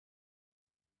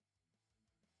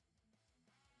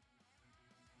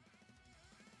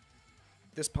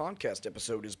This podcast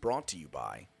episode is brought to you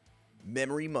by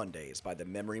Memory Mondays by the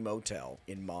Memory Motel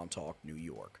in Montauk, New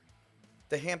York.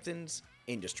 The Hamptons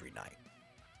Industry Night.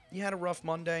 You had a rough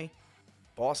Monday?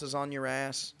 Boss is on your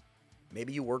ass?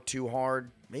 Maybe you worked too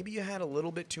hard? Maybe you had a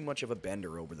little bit too much of a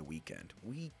bender over the weekend.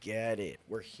 We get it.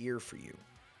 We're here for you.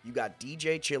 You got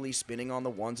DJ Chili spinning on the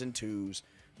ones and twos.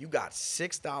 You got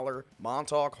 $6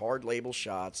 Montauk hard label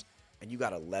shots. And you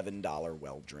got $11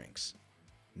 well drinks.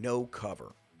 No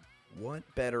cover. What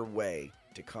better way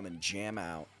to come and jam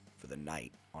out for the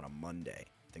night on a Monday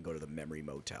than go to the Memory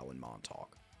Motel in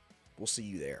Montauk? We'll see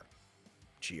you there.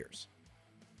 Cheers.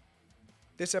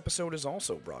 This episode is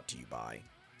also brought to you by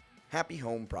Happy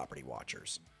Home Property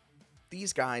Watchers.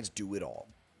 These guys do it all.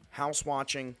 House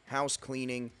watching, house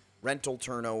cleaning, rental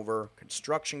turnover,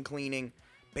 construction cleaning,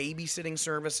 babysitting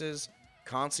services,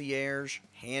 concierge,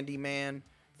 handyman,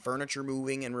 furniture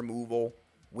moving and removal,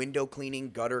 window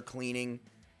cleaning, gutter cleaning,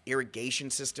 irrigation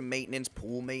system maintenance,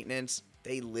 pool maintenance.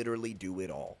 They literally do it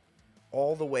all.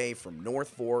 All the way from North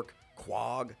Fork,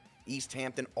 Quogue, East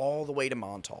Hampton, all the way to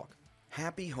Montauk.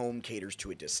 Happy Home caters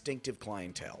to a distinctive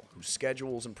clientele whose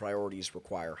schedules and priorities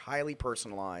require highly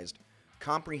personalized,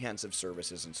 comprehensive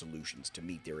services and solutions to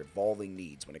meet their evolving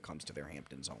needs when it comes to their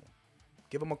Hamptons home.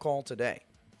 Give them a call today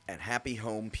at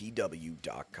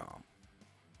happyhomepw.com.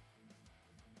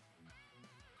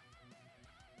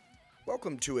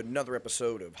 Welcome to another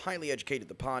episode of Highly Educated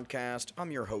the Podcast.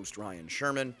 I'm your host, Ryan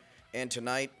Sherman, and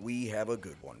tonight we have a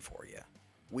good one for you.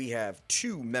 We have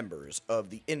two members of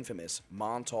the infamous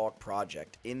Montauk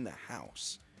Project in the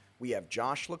house. We have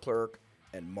Josh LeClerc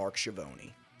and Mark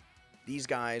Schiavoni. These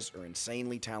guys are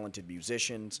insanely talented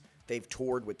musicians. They've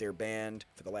toured with their band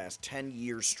for the last 10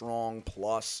 years strong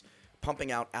plus,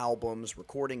 pumping out albums,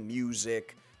 recording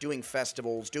music, doing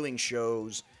festivals, doing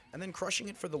shows, and then crushing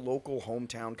it for the local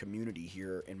hometown community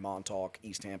here in Montauk,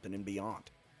 East Hampton, and beyond.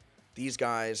 These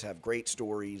guys have great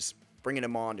stories, bringing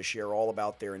them on to share all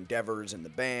about their endeavors in the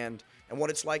band and what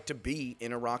it's like to be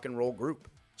in a rock and roll group.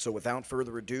 So without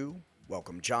further ado,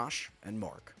 welcome Josh and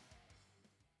Mark.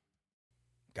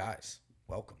 Guys,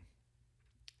 welcome.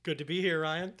 Good to be here,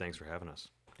 Ryan. Thanks for having us.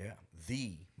 Yeah,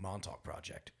 the Montauk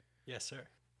Project Yes, sir.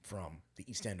 from the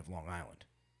East End of Long Island.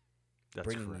 That's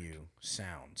bringing correct. you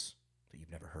sounds that you've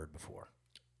never heard before.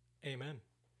 Amen.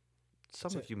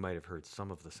 Some of you might have heard some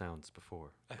of the sounds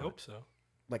before. I hope so.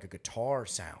 Like a guitar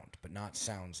sound, but not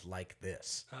sounds like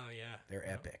this. Oh, yeah. They're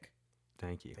epic.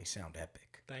 Thank you. They sound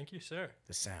epic. Thank you, sir.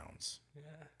 The sounds. Yeah.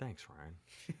 Thanks, Ryan.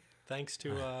 Thanks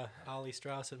to Ollie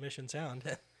Strauss at Mission Sound.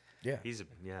 Yeah.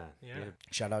 Yeah.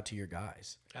 Shout out to your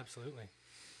guys. Absolutely.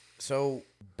 So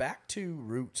back to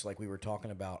roots, like we were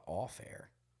talking about off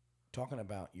air, talking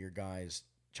about your guys'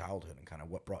 childhood and kind of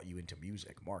what brought you into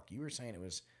music. Mark, you were saying it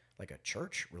was like a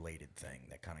church related thing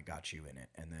that kind of got you in it,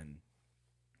 and then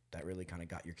that really kind of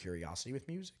got your curiosity with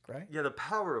music, right? Yeah, the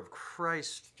power of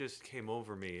Christ just came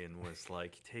over me and was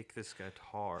like, take this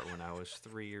guitar when I was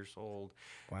 3 years old.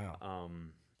 Wow.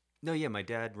 No, yeah, my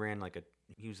dad ran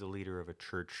he was the leader of a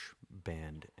church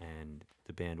band, and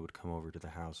the band would come over to the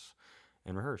house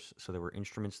and rehearse. So there were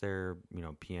instruments there,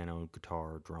 piano,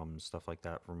 guitar, drums, stuff like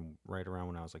that from right around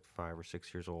when I was like 5 or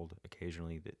 6 years old.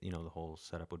 Occasionally, the whole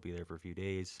setup would be there for a few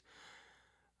days.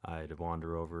 I'd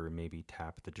wander over and maybe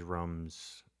tap the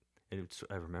drums.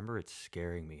 I remember it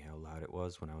scaring me how loud it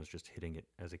was when I was just hitting it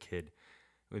as a kid.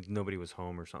 Nobody was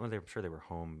home or something. I'm sure they were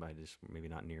home, just maybe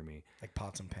not near me. Like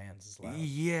pots and pans is loud.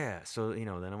 Yeah. So, then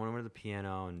I went over to the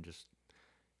piano and just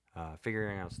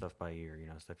figuring out stuff by ear,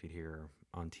 stuff you'd hear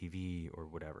on TV or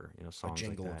whatever, songs A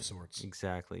jingle like that. of sorts.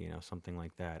 Exactly, something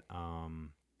like that.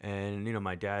 And,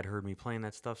 my dad heard me playing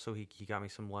that stuff, so he got me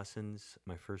some lessons.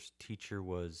 My first teacher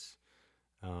was...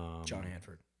 John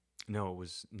Hanford. No, it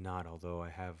was not, although I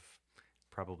have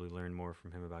probably learned more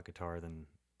from him about guitar than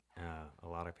a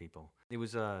lot of people. It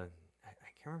was, I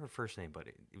can't remember her first name, but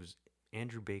it was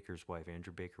Andrew Baker's wife.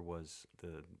 Andrew Baker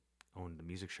owned the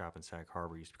music shop in Sag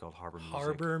Harbor. It used to be called Harbor Music.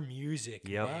 Harbor Music.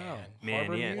 Yep. Man. Man,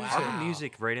 Harbor yeah. Music. Harbor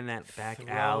Music right in that back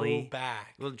alley.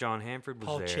 Back. Well, John Hanford was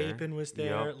Paul there. Chapin was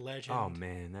there, Yep. legend. Oh,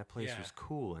 man, that place Yeah. was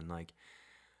cool. And,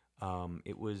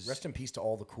 it was... Rest in peace to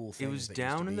all the cool things. It was that used to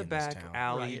down be in the this back town.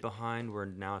 alley Right. behind where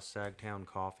now Sagtown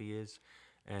Coffee is.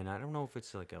 And I don't know if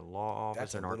it's like a law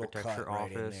office That's or a an little architecture cut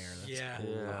right in office. there. That's Yeah. a cool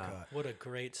little Yeah. cut. What a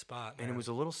great spot, man. And it was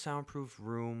a little soundproof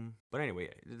room. But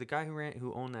anyway, the guy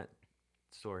who owned that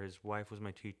store, his wife was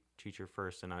my teacher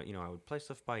first, and I would play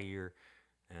stuff by ear.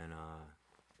 And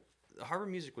Harbor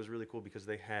Music was really cool because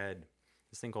they had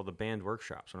this thing called the band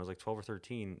workshops. When I was like 12 or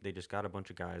 13, they just got a bunch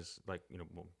of guys,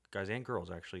 guys and girls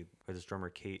actually. We had this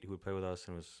drummer Kate who would play with us,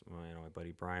 and it was my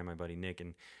buddy Brian, my buddy Nick,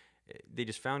 and they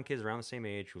just found kids around the same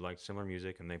age who liked similar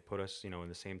music, and they put us, in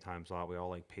the same time slot. We all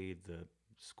like paid the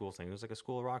school thing. It was like a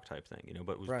School of Rock type thing,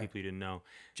 but it was Right. people you didn't know.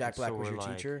 Jack And Black so was we're your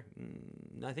like, teacher?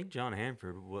 I think John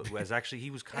Hanford was actually, he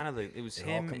was kind of like, it was It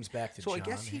him. all comes back to So I John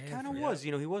guess he kind of Hanford. was,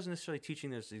 he wasn't necessarily teaching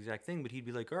this exact thing, but he'd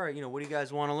be like, all right, what do you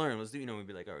guys want to learn? Let's do, we'd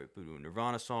be like, all right, we'll do a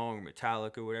Nirvana song or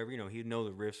Metallica or whatever. He'd know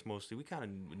the riffs mostly. We kind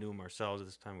of knew them ourselves at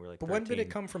this time. We were like But 13. when did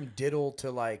it come from diddle to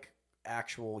like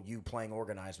actual you playing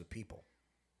organized with people?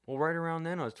 Well, right around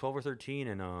then, I was 12 or 13,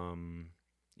 and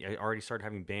I already started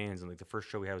having bands. And like the first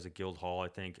show we had was at Guild Hall, I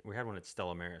think. We had one at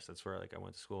Stella Maris. That's where I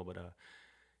went to school. But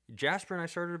Jasper and I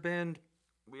started a band.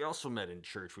 We also met in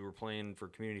church. We were playing for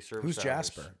community service. Who's hours.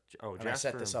 Jasper? Oh, And Jasper.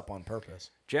 I set this up on purpose.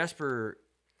 Jasper,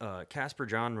 Casper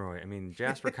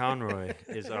Jasper Conroy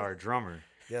is our drummer.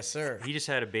 Yes, sir. He just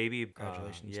had a baby.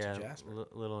 Congratulations to Jasper.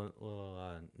 Little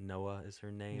Noah is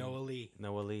her name. Noah Lee.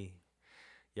 Noah Lee.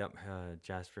 Yep,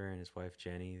 Jasper and his wife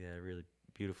Jenny. They're a really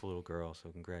beautiful little girl. So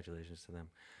congratulations to them.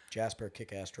 Jasper,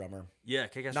 kick-ass drummer. Yeah,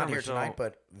 kick-ass Not drummer. here tonight,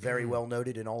 but very well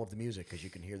noted in all of the music because you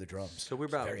can hear the drums. So we're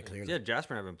about very clearly. Yeah,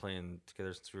 Jasper and I have been playing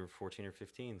together since we were 14 or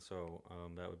 15. So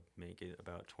that would make it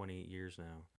about 20 years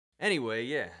now. Anyway,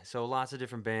 yeah. So lots of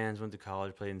different bands. Went to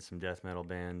college, played in some death metal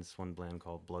bands. One band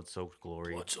called Blood Soaked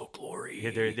Glory. Blood Soaked Glory. Yeah,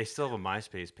 they still have a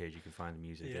MySpace page. You can find the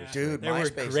music. Yeah. There's, Dude, They were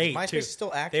MySpace. great, MySpace too. is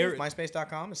still active. They're-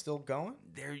 MySpace.com is still going.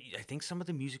 I think some of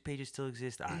the music pages still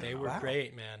exist. I don't They know. were Wow.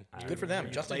 great, man. Good for them.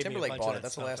 You Justin played me a Timberlake bunch bought of it. that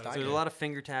That's the stuff. last That I was So there's a did. lot of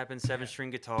finger tapping,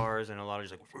 7-string guitars, and a lot of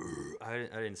just like. I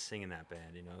didn't sing in that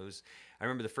band. It was. I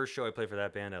remember the first show I played for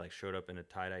that band. I showed up in a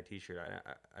tie-dye T-shirt.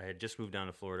 I had just moved down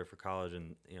to Florida for college,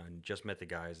 and and just met the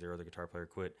guys. Their other guitar player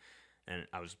quit, and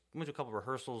went to a couple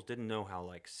rehearsals. Didn't know how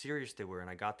like serious they were, and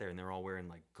I got there, and they were all wearing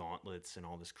like gauntlets and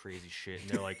all this crazy shit, and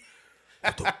they're like,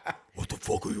 "What the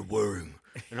fuck are you wearing?"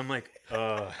 And I'm like,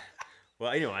 Well,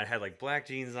 I had like black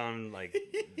jeans on, like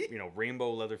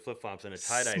rainbow leather flip flops, and a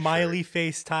tie-dye Smiley shirt.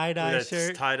 face tie-dye With a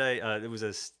shirt. tie-dye. It was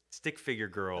a stick figure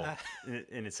girl,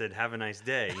 and it said "Have a nice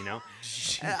day." And I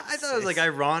thought it was like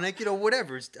ironic,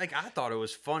 whatever. It's like I thought it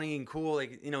was funny and cool,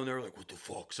 like and they were like, "What the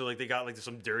fuck?" So like they got like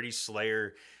some dirty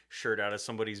Slayer shirt out of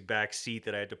somebody's back seat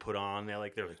that I had to put on. They're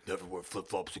like, "Never wear flip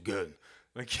flops again."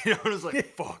 Like I was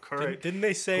like, "Fuck, all right." Didn't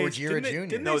they say? Gojira didn't they- Jr.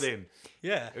 didn't No, they, they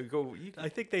Yeah. go. I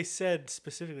think they said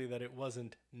specifically that it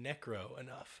wasn't necro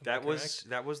enough. Am I correct?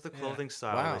 That was the clothing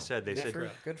style. Wow. They said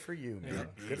Good for you, man.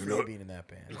 Good for you being in that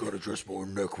band. gotta dress more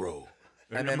necro.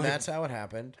 And then that's how it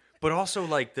happened. But also,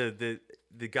 like the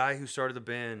guy who started the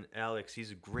band, Alex,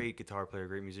 he's a great guitar player,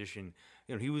 great musician.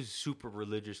 He was super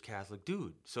religious Catholic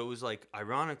dude. So it was like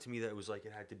ironic to me that it was like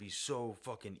it had to be so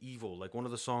fucking evil. Like one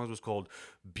of the songs was called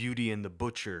 "Beauty and the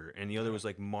Butcher," and the other was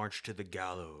like "March to the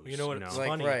Gallows." You know what, it's Like,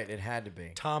 funny. right, it had to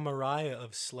be. Tom Araya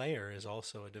of Slayer is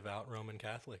also a devout Roman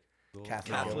Catholic.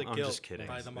 Catholic I'm Guilt just kidding.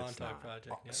 by the It's Montauk not. Project.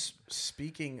 Yeah.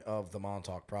 Speaking of the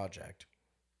Montauk Project,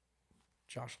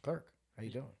 Josh LeClerc, how you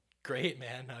doing? Great,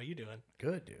 man. How you doing?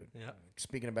 Good, dude. Yeah.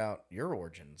 Speaking about your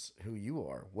origins, who you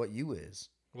are, what you is.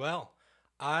 Well,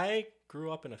 I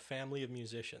grew up in a family of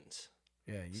musicians.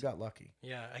 Yeah, you got lucky.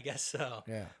 Yeah, I guess so.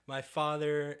 Yeah. My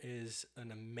father is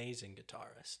an amazing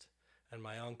guitarist, and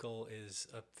my uncle is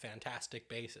a fantastic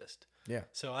bassist. Yeah.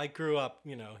 So I grew up,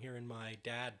 hearing my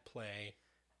dad play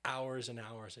hours and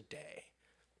hours a day,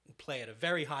 play at a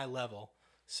very high level.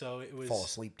 So it was Fall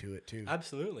asleep to it too.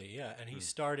 Absolutely, yeah. And he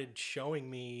started showing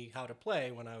me how to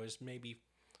play when I was maybe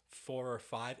 4 or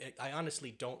 5. I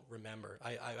honestly don't remember.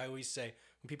 I always say,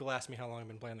 when people ask me how long I've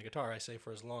been playing the guitar, I say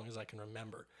for as long as I can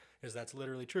remember, because that's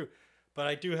literally true. But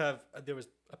I do have, there was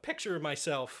a picture of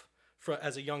myself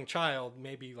as a young child,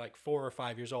 maybe like 4 or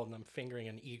 5 years old, and I'm fingering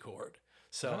an E chord.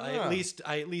 So I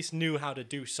at least knew how to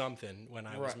do something when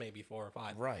I was maybe 4 or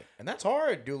 5. Right. And that's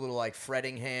hard. Do a little like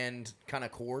fretting hand kind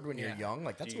of chord when you're Yeah. young.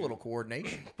 Like that's a little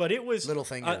coordination. But it was Little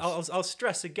fingers. I'll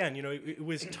stress again. It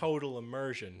was total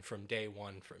immersion from day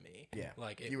one for me. Yeah.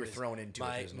 like You were was thrown into it,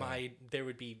 there's no- There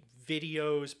would be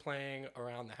videos playing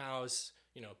around the house.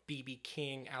 BB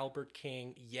King, Albert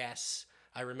King. Yes,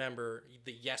 I remember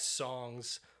the Yes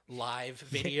songs live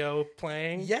video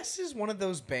playing. Yes is one of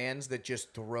those bands that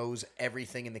just throws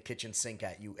everything in the kitchen sink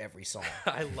at you every song.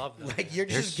 I love them. Like you're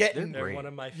just They're getting They're great. one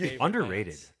of my favorite.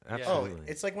 Underrated. bands. Oh, Absolutely.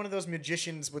 it's like one of those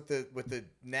magicians with the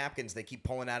napkins they keep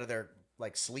pulling out of their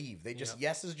sleeve. They just Yep.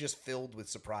 Yes is just filled with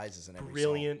surprises in every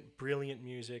song. Brilliant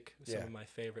music. Some Yeah. of my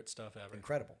favorite stuff ever.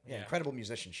 Incredible. Yeah, incredible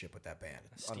musicianship with that band.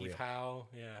 It's Steve unreal. Howe,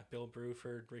 Bill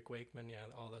Bruford, Rick Wakeman,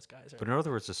 all those guys. But in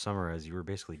other words, to summarize, you were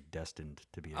basically destined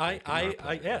to be a I guitar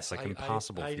player. yes, It's like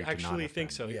impossible for you to not actually have think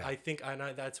been. so. Yeah. I think,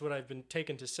 that's what I've been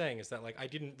taken to saying is that I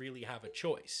didn't really have a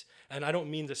choice, and I don't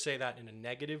mean to say that in a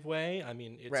negative way. I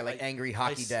mean, it's Right, like angry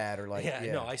hockey dad or like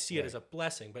no, I see it as a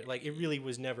blessing, but it really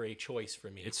was never a choice for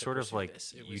me. It's to sort of pursue like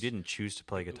this. you didn't choose to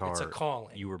play guitar. It's a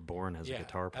calling. You were born as a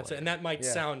guitar player. And that might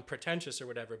Yeah. sound pretentious or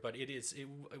whatever, but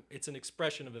it's an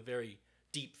expression of a very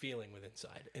deep feeling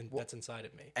that's inside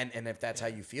of me. And if that's how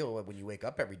you feel when you wake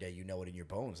up every day, you know it in your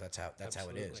bones. That's how it is.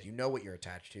 Absolutely. You know what you're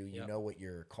attached to. You Yep. know what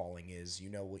your calling is. You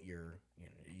know what you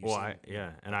Well,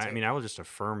 see- I will just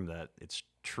affirm that it's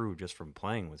true just from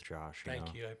playing with Josh.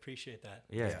 Thank you. I appreciate that.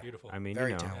 Yeah, That's beautiful. I mean,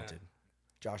 very you know, talented.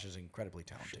 Josh is incredibly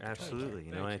talented. absolutely.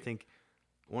 You know, and I think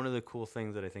one of the cool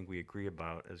things that I think we agree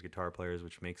about as guitar players,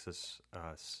 which makes us,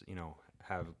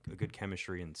 have a good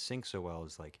chemistry and sync so well,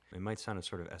 is like it might sound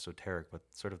sort of esoteric, but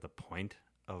sort of the point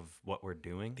of what we're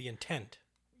doing. The intent.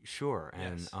 Sure,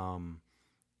 Yes.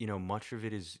 and much of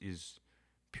it is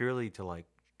purely to like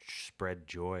spread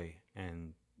joy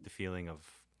and the feeling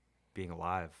of being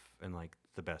alive and like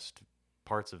the best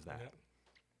parts of that. Yep.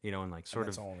 And like And sort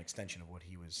that's of all an extension of what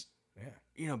he was.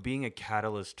 Yeah. being a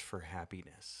catalyst for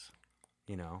happiness.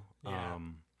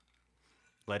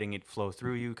 Letting it flow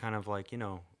through you, kind of like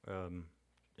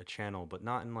a channel, but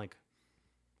not in like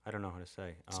I don't know how to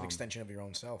say. It's an extension of your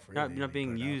own self. Really, when Not you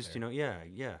being put it out used. there.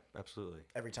 Yeah, absolutely.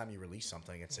 Every time you release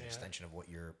something, it's an extension of what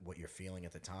you're feeling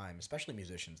at the time. Especially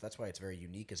musicians. That's why it's very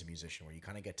unique as a musician, where you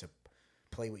kind of get to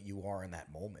play what you are in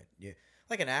that moment.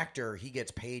 Like an actor, he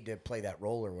gets paid to play that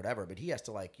role or whatever, but he has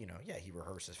to he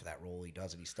rehearses for that role. He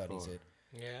does it. He studies it.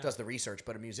 Yeah. Does the research.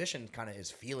 But a musician kind of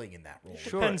is feeling in that role.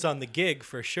 Depends on the gig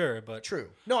for sure, but True.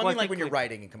 No, I Well, mean I like when think, you're like-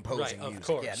 writing and composing Right, of music.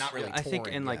 course. Yeah, not really I think,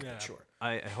 touring, and like, but sure.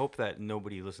 I hope that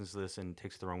nobody listens to this and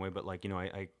takes it the wrong way, but like,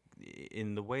 I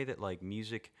in the way that like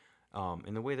music,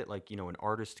 in the way that like, an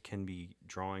artist can be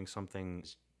drawing something,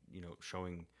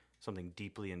 showing something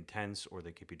deeply intense, or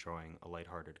they could be drawing a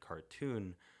lighthearted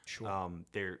cartoon. Sure.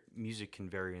 Their music can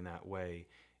vary in that way,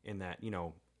 in that,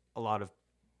 a lot of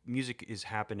music is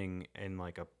happening in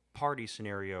like a party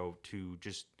scenario to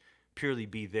just purely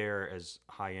be there as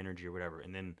high energy or whatever.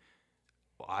 And then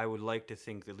I would like to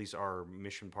think that at least our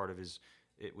mission part of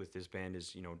it with this band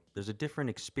is, there's a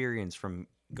different experience from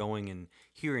going and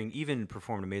hearing, even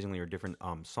performed amazingly, or different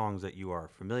songs that you are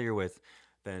familiar with,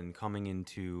 than coming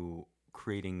into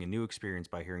creating a new experience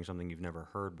by hearing something you've never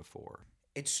heard before.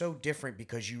 It's so different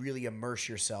because you really immerse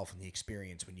yourself in the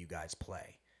experience when you guys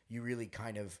play. You really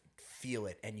kind of feel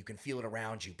it, and you can feel it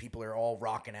around you. People are all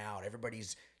rocking out.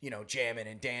 Everybody's, jamming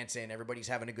and dancing. Everybody's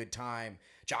having a good time.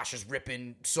 Josh is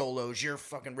ripping solos. You're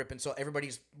fucking ripping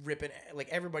everybody's ripping,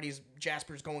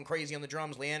 Jasper's going crazy on the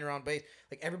drums, Leander on bass.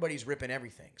 Like, everybody's ripping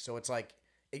everything. So it's like,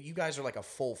 you guys are like a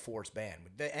full force band.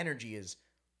 The energy is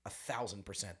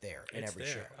 1,000% there in every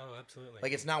show. Oh, absolutely.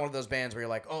 Like, it's not one of those bands where you're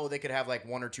like, oh, they could have like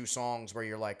one or two songs where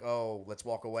you're like, oh, let's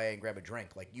walk away and grab a drink.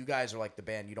 Like, you guys are like the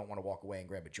band you don't want to walk away and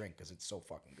grab a drink because it's so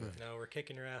fucking good. No, we're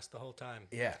kicking your ass the whole time.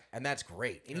 Yeah, and that's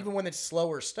great. And even when it's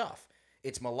slower stuff,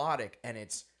 it's melodic and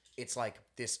it's like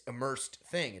this immersed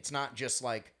thing. It's not just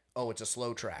like, oh, it's a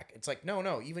slow track. It's like,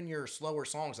 no, even your slower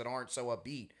songs that aren't so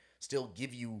upbeat still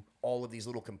give you all of these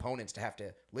little components to have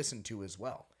to listen to as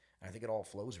well. And I think it all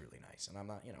flows really nice. And I'm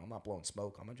not blowing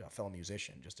smoke. I'm a fellow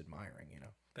musician, just admiring,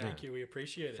 Thank you. We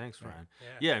appreciate it. Thanks, Ryan.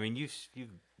 Yeah. I mean,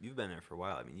 you've been there for a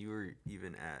while. I mean, you were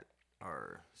even at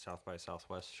our South by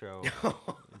Southwest show in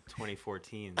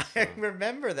 2014. So, I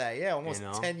remember that. Yeah, almost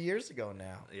 10 10 years ago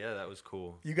now. yeah, that was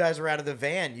cool. You guys were out of the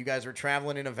van. You guys were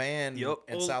traveling in a van Yep.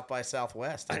 at Well, South by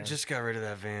Southwest. I just got rid of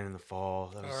that van in the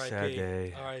fall. That was a sad R.I.P.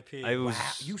 day. R.I.P. I was.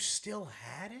 Wow, you still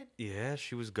had it? Yeah,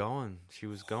 she was going.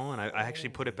 I actually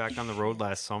put it back on the road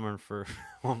last summer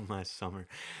last summer.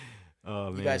 Oh,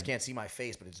 You man. guys can't see my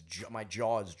face, but my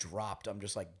jaw is dropped. I'm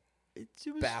just like It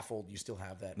was, baffled. You still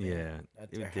have that van. Yeah, That-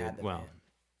 it or did. had the Well, van.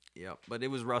 yeah, but it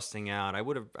was rusting out. I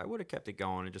would have kept it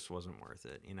going. It just wasn't worth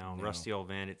it. Rusty old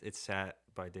van. It sat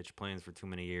by ditch plains for too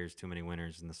many years, too many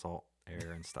winters in the salt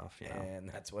air and stuff. And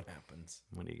that's what happens.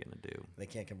 What are you gonna do? They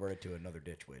can't convert it to another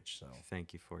ditch witch. So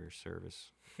Thank you for your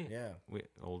service, yeah,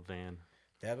 old van.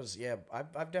 that was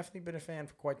I've definitely been a fan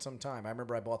for quite some time. I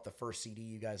remember I bought the first CD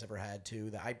you guys ever had too.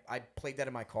 That I played that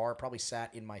in my car. Probably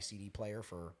sat in my CD player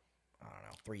for I don't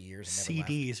know 3 years. And never left.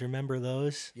 CDs, remember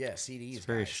those? Yeah, CDs. It's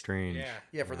very guys. strange. Yeah.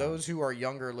 Yeah, for those who are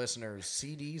younger listeners,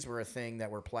 CDs were a thing that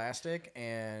were plastic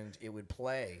and it would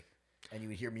play. and you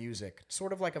would hear music,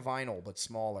 sort of like a vinyl, but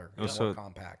smaller, Oh, and so, more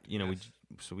compact. You know,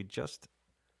 we just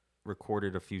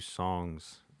recorded a few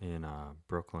songs in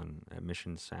Brooklyn at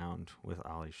Mission Sound with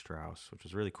Ollie Strauss, which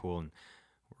was really cool. And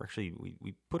we're actually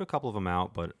we put a couple of them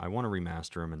out, but I want to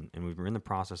remaster them, and we're in the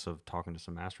process of talking to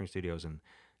some mastering studios. And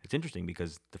it's interesting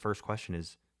because the first question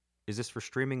is this for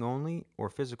streaming only or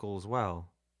physical as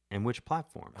well, and which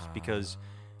platforms? Because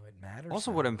It matters.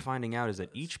 also what I'm finding out is that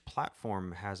each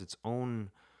platform has its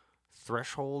own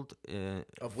threshold,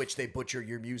 of which they butcher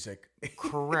your music.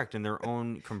 correct, and their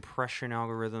own compression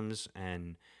algorithms,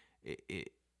 and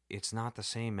it's not the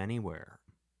same anywhere,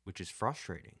 which is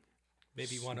frustrating.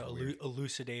 Maybe you want to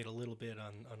elucidate a little bit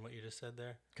on what you just said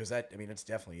there. Because it's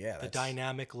definitely, the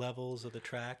dynamic levels of the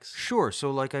tracks. Sure.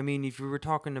 So, like, I mean, if you were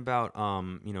talking about,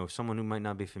 someone who might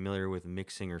not be familiar with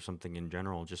mixing or something in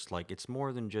general, just like it's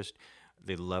more than just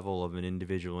the level of an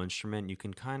individual instrument. You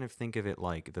can kind of think of it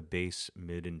like the bass,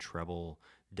 mid, and treble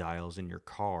dials in your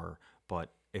car,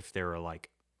 but if there are like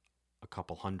a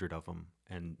couple hundred of them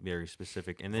and very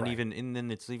specific, and then Right. then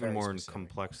it's even Very more specific.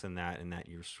 complex than that, in that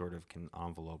you sort of can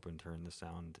envelope and turn the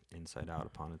sound inside out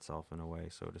upon itself in a way,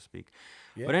 so to speak.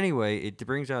 Yeah. But anyway, it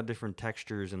brings out different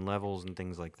textures and levels and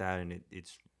things like that, and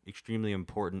it's extremely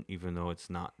important, even though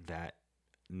it's not that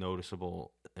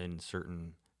noticeable in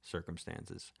certain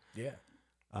circumstances. Yeah.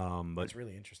 But It's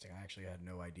really interesting. I actually had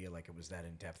no idea like it was that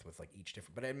in depth with like each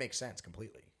different, but it makes sense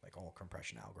completely. Like all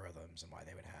compression algorithms and why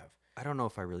they would have. I don't know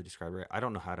if I really described it right. I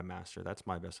don't know how to master. That's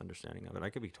my best understanding of it. I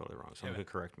could be totally wrong. Someone could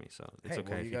correct me. So it's Hey, okay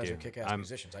well, if you you guys do. are kick-ass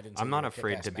musicians. I didn't say I'm you not were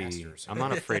afraid to kick-ass be. masters. I'm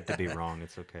not afraid to be wrong.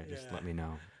 It's okay. Just Yeah. let me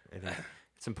know. I think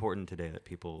it's important today that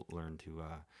people learn to.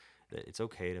 That it's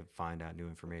okay to find out new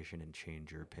information and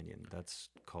change your opinion. That's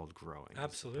called growing. as a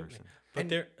Absolutely. person.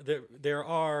 But there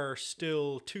are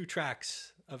still 2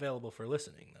 tracks available for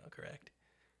listening, though, correct?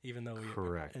 Even though we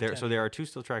Correct. There are 2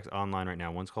 still tracks online right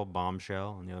now. One's called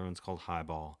Bombshell, and the other one's called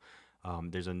Highball.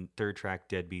 There's a third track,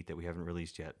 Deadbeat, that we haven't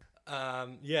released yet.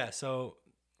 So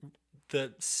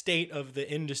the state of the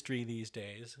industry these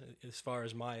days, as far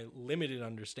as my limited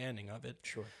understanding of it,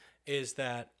 Sure. is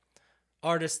that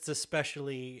artists,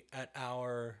 especially at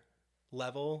our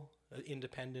level,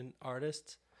 independent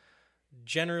artists,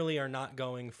 generally are not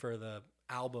going for the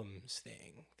albums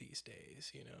thing these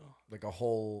days, Like a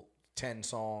whole 10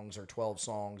 songs or 12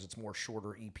 songs. It's more shorter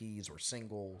EPs or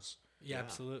singles Yeah,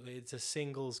 absolutely. It's a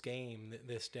singles game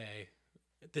this day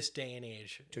and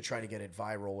age. to try to get it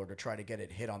viral or to try to get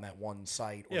it hit on that one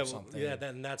site or something.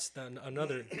 Then that's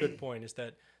another good point is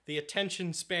that the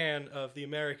attention span of the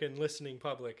American listening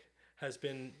public has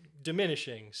been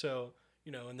diminishing. So,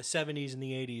 in the 70s and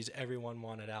the 80s, everyone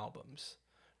wanted albums,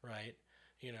 right?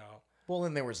 Well,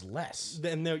 then there was less.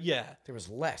 Then there was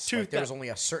less. Two Like, there thou- was only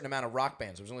a certain amount of rock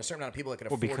bands. There was only a certain amount of people that could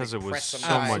afford Because to it was press some so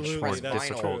guys, much Absolutely, more press vinyl.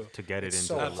 difficult to get it It's into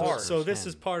so the hard. listeners' So this is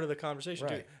hands. part of the conversation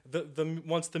Right. too. The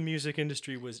once the music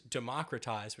industry was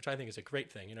democratized, which I think is a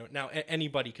great thing. Now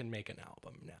anybody can make an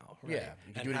album now. Right? Yeah,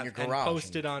 you can and do it in have- your and garage post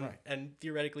and- it on, right. and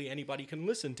theoretically anybody can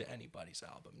listen to anybody's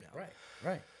album now.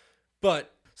 Right.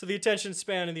 But so the attention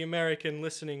span of the American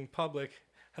listening public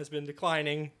has been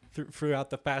declining throughout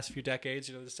the past few decades.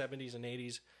 The 70s and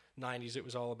 80s, 90s, it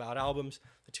was all about albums.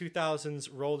 The 2000s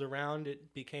rolled around,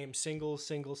 it became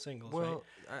singles. Well,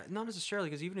 not necessarily,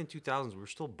 because even in 2000s, we were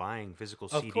still buying physical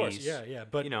Of CDs. course, yeah.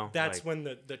 But that's like when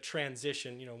the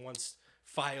transition, once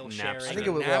file Napster. sharing, I think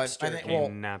it was- Napster I think- came- well,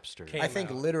 Napster. came I think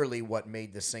out. literally what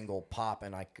made the single pop,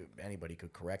 and anybody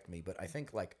could correct me, but I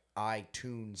think like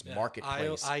iTunes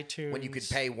Marketplace, iTunes. when you could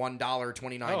pay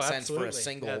 $1.29 for a absolutely.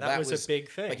 single, Yeah, that was a big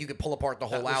thing. Like you could pull apart the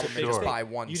whole That was a album and big just thing. buy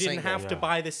one You single. didn't have to Yeah.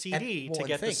 buy the CD And- to well,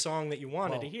 get and the think- song that you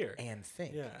wanted to hear. And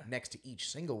think, Yeah. next to each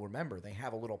single, remember, they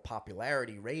have a little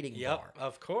popularity rating Yep, bar.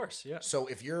 of course, yeah. So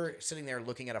if you're sitting there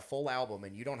looking at a full album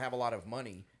and you don't have a lot of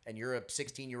money and you're a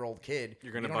 16-year-old kid,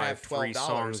 You're gonna you don't buy have 3 $12,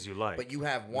 songs you like, but you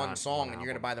have one not song one and you're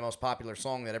going to album. buy the most popular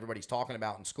song that everybody's talking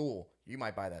about in school, you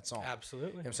might buy that song. Absolutely.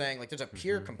 You know what I'm saying? Like there's a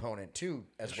peer component too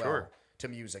as well Sure. to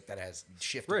music that has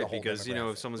shifted the Right, whole because if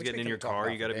demographic, someone's which getting we in can your talk car,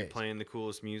 about you got to for be days. playing the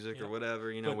coolest music or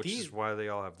whatever, But which these- is why they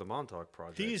all have the Montauk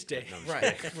project. These days- No, I'm just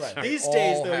Right, kidding. right. These They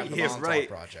days, all though, have the yeah, Montauk right.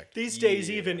 project. These days,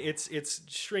 Yeah. even it's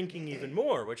shrinking even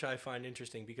more, which I find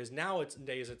interesting because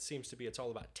nowadays it seems to be it's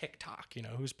all about TikTok.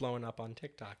 Who's blowing up on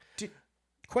TikTok?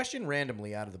 Question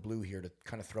randomly out of the blue here to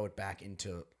kind of throw it back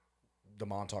into the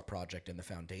Montauk project and the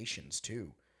foundations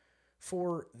too.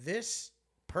 For this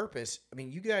purpose, I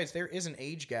mean, you guys, there is an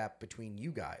age gap between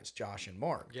you guys, Josh and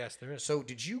Mark. Yes, there is. So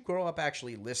did you grow up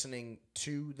actually listening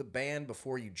to the band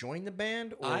before you joined the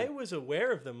band? Or? I was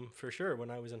aware of them for sure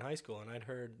when I was in high school, and I'd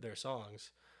heard their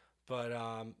songs. But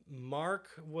Mark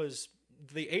was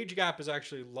the age gap is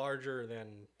actually larger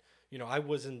than I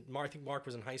wasn't. I think Mark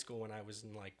was in high school when I was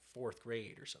in like 4th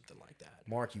grade or something like that.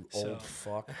 Mark, you old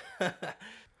fuck.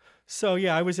 So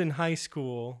yeah, I was in high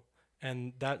school,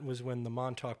 and that was when the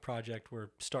Montauk project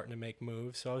were starting to make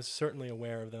moves. So I was certainly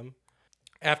aware of them.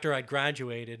 After I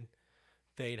graduated,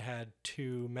 they'd had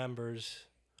 2 members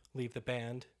leave the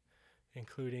band,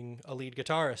 including a lead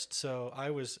guitarist. So I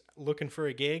was looking for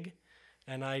a gig,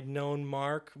 and I'd known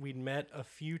Mark. We'd met a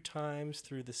few times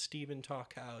through the Stephen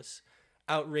Talk House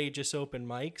outrageous open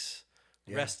mics.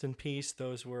 Yeah. Rest in peace.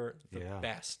 Those were the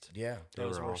best. Yeah.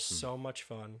 Those were awesome. so much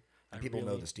fun. And people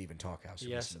know the Stephen Talk House who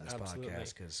Yes, listen to this absolutely.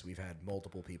 podcast because we've had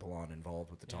multiple people on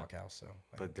involved with the Talk House. So,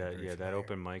 But that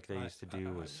open mic they used to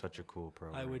do was such a cool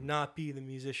program. I would not be the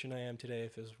musician I am today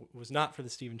if it was not for the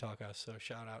Stephen Talk House. So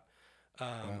shout out.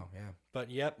 Wow, yeah.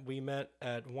 But yep, we met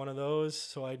at one of those.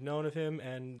 So I'd known of him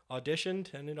and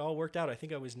auditioned, and it all worked out. I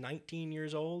think I was 19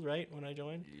 years old, right, when I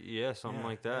joined. Yeah, something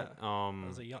like that. I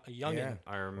was a youngin'. Yeah.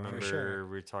 I remember sure.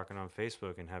 we were talking on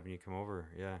Facebook and having you come over.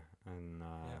 Yeah, and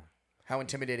How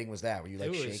intimidating was that? Were you like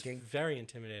It was shaking? very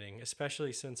intimidating,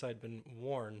 especially since I'd been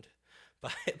warned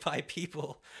by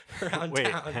people around Wait.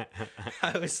 town.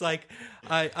 I was like,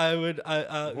 I would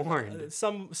Warned.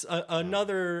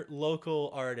 Another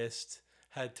local artist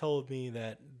had told me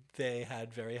that they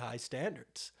had very high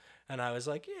standards. And I was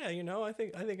like, yeah, I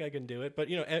think I can do it. But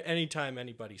anytime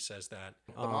anybody says that,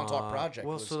 The Montauk Project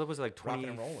Well, was so that was like rocking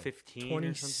and rolling. 2015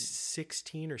 or something.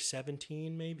 2016 or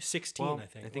 17, maybe 16, Well, I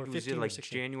think. I think or it was 15 or like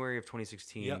 16. January of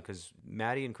 2016 Yep. because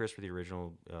Maddie and Chris were the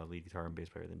original lead guitar and bass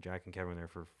player. Then Jack and Kevin were there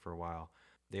for a while.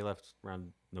 They left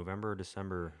around November or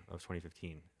December of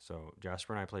 2015. So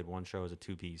Jasper and I played one show as a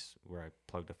 2-piece where I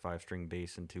plugged a 5-string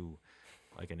bass into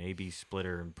like an A/B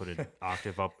splitter and put an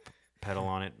octave up pedal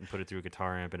on it and put it through a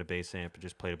guitar amp and a bass amp and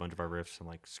just played a bunch of our riffs and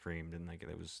like screamed, and like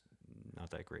it was not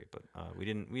that great. But we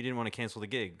didn't want to cancel the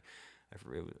gig. I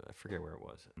forget where it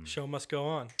was. Show must go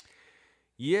on.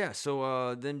 Yeah,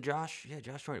 so then Josh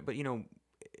joined. But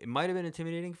it might have been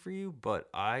intimidating for you, but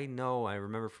I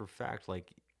remember for a fact,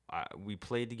 like we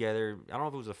played together. I don't know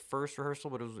if it was the first rehearsal,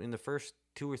 but it was in the first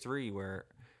 2 or 3 where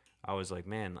I was like,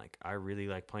 man, like I really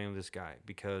like playing with this guy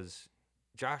because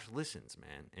Josh listens,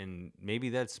 man. And maybe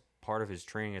that's part of his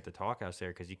training at the Talk House there,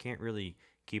 because you can't really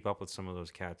keep up with some of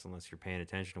those cats unless you're paying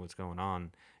attention to what's going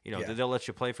on. They'll let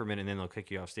you play for a minute and then they'll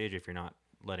kick you off stage if you're not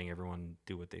letting everyone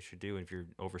do what they should do. And if you're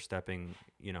overstepping,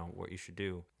 what you should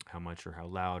do, how much or how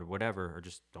loud or whatever, or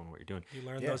just don't know what you're doing. You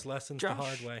learn those lessons the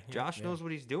hard way. Josh knows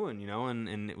what he's doing,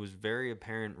 and it was very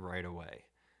apparent right away.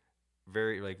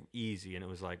 Very like easy, and it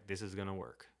was like, this is gonna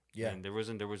work. Yeah. And there's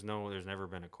never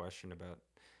been a question about,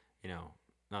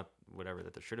 not whatever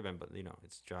that there should have been, but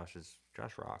it's Josh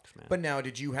rocks, man. But now,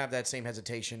 did you have that same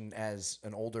hesitation as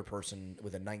an older person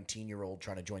with a 19-year-old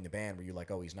trying to join the band? Were you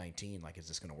like, oh, he's 19, like, is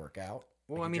this going to work out?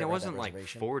 Well, Like, I did mean, you I ever have that wasn't like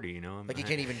reservation? 40, Like, he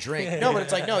can't even drink. No, but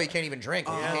it's like, no, he can't even drink.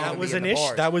 Like, he can't That even was be in an the issue.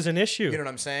 bars. That was an issue. You know what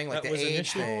I'm saying? Like, That the was an age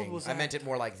issue. How old thing. was I meant that? it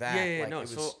more like that. Yeah, like, no. it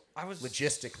was So I was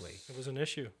logistically. It was an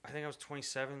issue. I think I was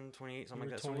 27, 28, something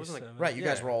You like were that. So it wasn't like 27. Right, you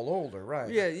guys were all older, right?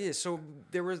 Yeah. So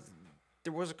there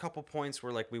was a couple points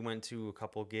where like we went to a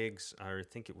couple gigs. I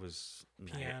think it was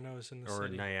Pianos in the or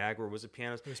city. Niagara. Was it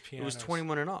pianos? It was It was pianos.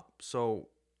 21 and up. So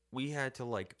we had to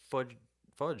like fudge,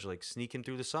 like sneak him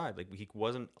through the side. Like he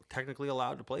wasn't technically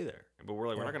allowed to play there. But we're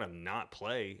like, we're not gonna not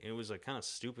play. And it was like kind of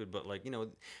stupid, but like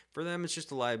for them it's just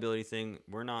a liability thing.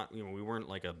 We're not, we weren't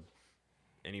like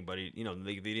anybody.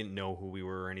 They didn't know who we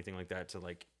were or anything like that to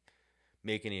like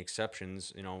make any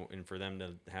exceptions. And for them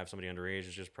to have somebody underage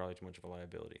is just probably too much of a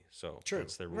liability. So True.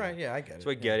 that's their rule. Right, yeah, I get it. So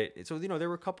I get it. So there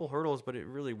were a couple hurdles, but it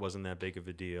really wasn't that big of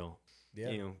a deal.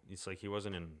 Yeah. It's like he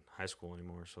wasn't in high school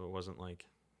anymore, so it wasn't like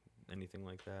anything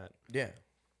like that. Yeah,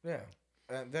 yeah.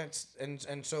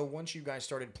 And so once you guys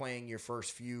started playing your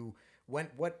first few,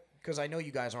 because I know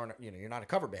you guys aren't, you're not a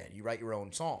cover band. You write your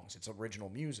own songs. It's original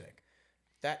music.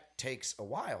 That takes a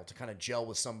while to kind of gel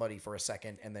with somebody for a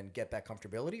second and then get that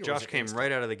comfortability. Or Josh came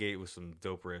right out of the gate with some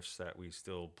dope riffs that we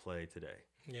still play today.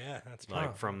 Yeah, that's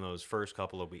Like from those first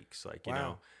couple of weeks. Like,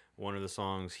 one of the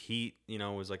songs, Heat,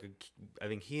 was like I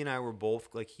think he and I were both,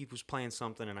 like, he was playing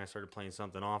something and I started playing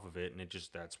something off of it, and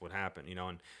that's what happened,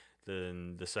 and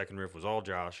then the second riff was all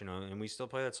Josh, and we still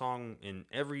play that song in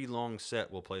every long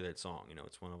set. We'll play that song.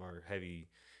 It's one of our heavy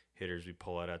hitters we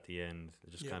pull out at the end.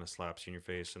 It just kind of slaps you in your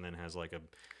face and then has like a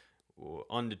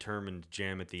undetermined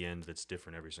jam at the end that's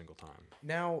different every single time.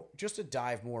 Now, just to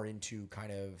dive more into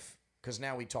kind of, because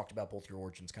now we talked about both your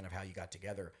origins, kind of how you got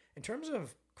together. In terms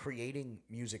of creating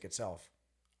music itself,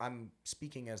 I'm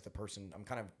speaking as the person, I'm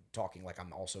kind of talking like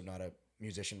I'm also not a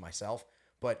musician myself,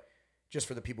 but just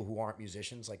for the people who aren't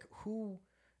musicians, like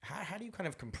how do you kind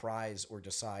of comprise or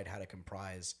decide how to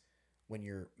comprise when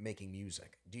you're making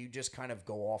music? Do you just kind of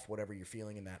go off whatever you're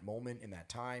feeling in that moment, in that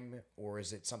time, or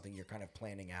is it something you're kind of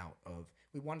planning out of,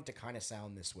 we want it to kind of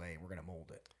sound this way and we're going to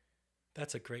mold it?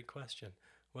 That's a great question.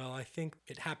 Well, I think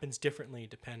it happens differently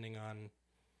depending on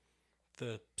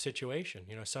the situation.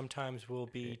 Sometimes we'll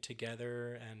be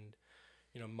together and,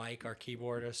 Mike, our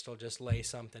keyboardist, will just lay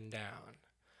something down.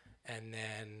 And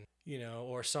then,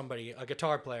 or a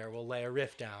guitar player will lay a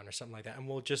riff down or something like that. And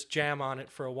we'll just jam on it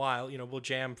for a while. We'll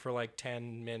jam for like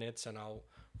 10 minutes and I'll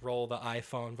roll the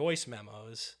iPhone voice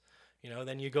memos.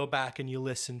 Then you go back and you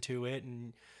listen to it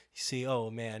and you see, oh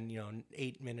man,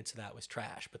 8 minutes of that was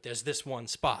trash. But there's this one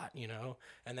spot,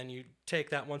 and then you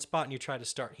take that one spot and you try to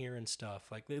start hearing stuff.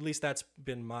 Like, at least that's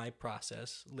been my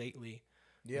process lately.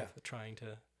 Yeah. With trying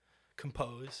to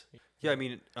compose. Yeah, I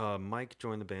mean, Mike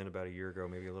joined the band about a year ago,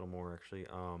 maybe a little more actually.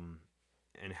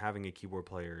 And having a keyboard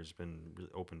player has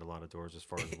opened a lot of doors as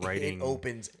far as writing. It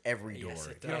opens every door. Yes,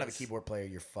 it if you don't have a does. keyboard player,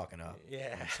 you're fucking up.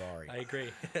 Yeah. I'm sorry. I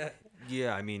agree.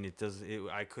 Yeah, I mean, it does.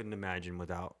 I couldn't imagine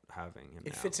without having him.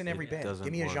 It now. fits in every band. doesn't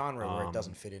Give me a work. genre where it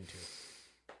doesn't fit into.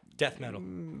 Death metal.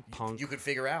 Punk. You could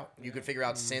figure out. You could figure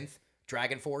out synth,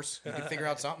 Dragon Force. You could figure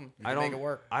out something. You could make it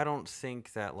work. I don't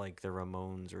think that like the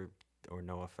Ramones or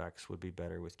NoFX would be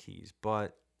better with keys,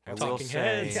 but I will Talking say,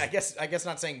 Heads. Yeah, I guess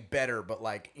not saying better, but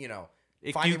like, you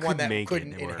finding one could that make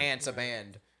couldn't it work. enhance a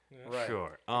band. Right.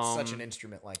 Sure. It's such an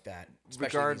instrument like that. especially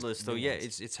these Regardless, though, new yeah,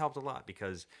 ones. it's helped a lot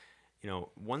because,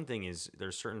 one thing is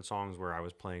there's certain songs where I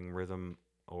was playing rhythm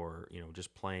or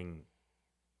just playing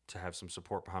to have some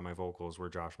support behind my vocals, where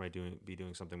Josh might be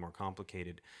doing something more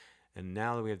complicated. And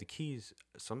now that we have the keys,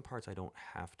 some parts I don't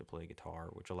have to play guitar,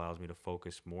 which allows me to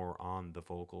focus more on the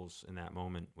vocals in that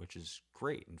moment, which is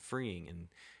great and freeing. And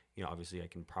obviously I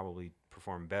can probably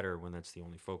perform better when that's the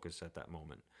only focus at that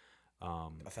moment.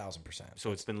 1,000%.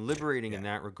 So it's been liberating in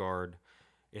that regard.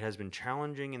 It has been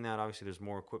challenging in that obviously there's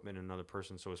more equipment in another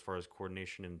person. So as far as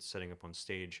coordination and setting up on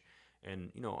stage,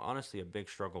 and honestly, a big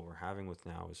struggle we're having with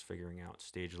now is figuring out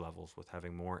stage levels with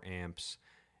having more amps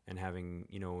and having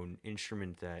an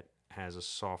instrument that has a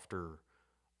softer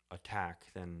attack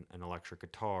than an electric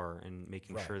guitar, and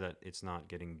making sure that it's not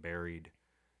getting buried.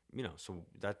 So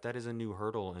that is a new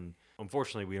hurdle, and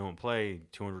unfortunately we don't play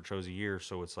 200 shows a year,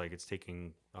 so it's like it's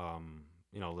taking a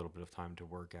little bit of time to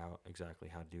work out exactly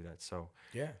how to do that. So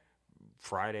Yeah.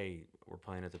 Friday we're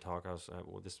playing at the Talk House.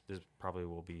 Well, this probably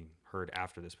will be heard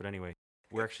after this, but anyway,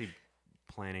 we're actually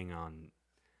planning on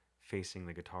facing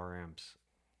the guitar amps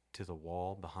to the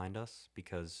wall behind us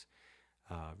because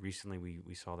recently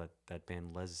we saw that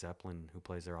band Led Zeppelin, who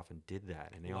plays there often, did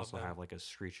that, and they also have like a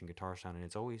screeching guitar sound, and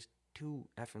it's always too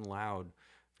effing loud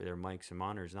for their mics and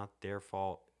monitors. Not their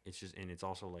fault. It's just, and it's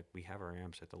also like we have our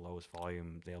amps at the lowest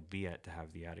volume they'll be at to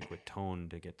have the adequate tone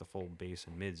to get the full bass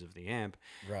and mids of the amp.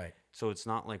 Right. So it's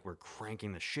not like we're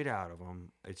cranking the shit out of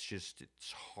them. It's just,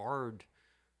 it's hard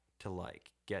to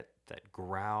like get that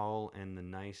growl and the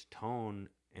nice tone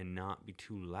and not be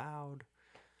too loud.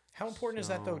 How important is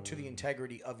that, though, to the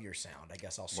integrity of your sound? I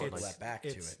guess I'll circle that back to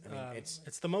it. I mean,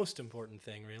 it's the most important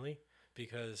thing, really,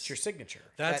 because it's your signature.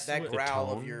 That's that what- growl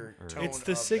tone, of your or- tone. it's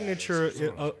the of that signature is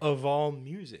your signature. of all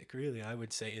music, really, I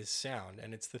would say, is sound.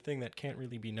 And it's the thing that can't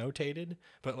really be notated.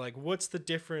 But, like, what's the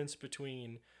difference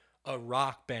between a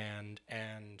rock band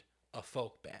and a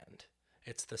folk band?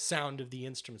 It's the sound of the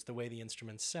instruments, the way the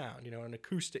instruments sound. An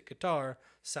acoustic guitar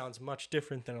sounds much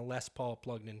different than a Les Paul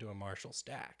plugged into a Marshall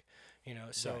stack.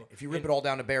 So Right. If you rip it all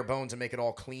down to bare bones and make it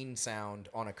all clean sound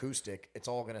on acoustic, it's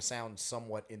all going to sound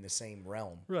somewhat in the same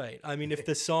realm. right. I mean, if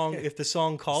the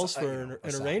song calls for an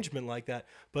aside. arrangement like that,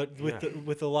 but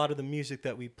with a lot of the music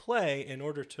that we play, in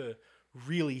order to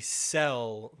really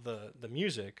sell the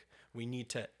music, we need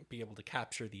to be able to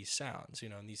capture these sounds.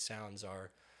 And these sounds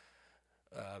are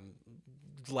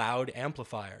loud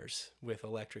amplifiers with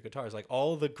electric guitars. Like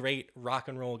all the great rock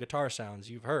and roll guitar sounds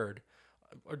you've heard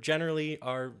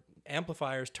are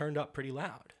amplifiers turned up pretty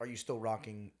loud. Are you still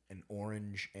rocking an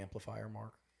orange amplifier,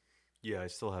 Mark? Yeah, I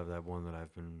still have that one that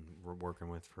I've been working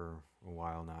with for a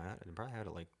while now. I probably had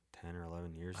it like 10 or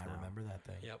 11 years now. I remember that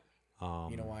thing. Yep.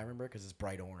 You know why I remember it? Because it's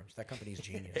bright orange. That company's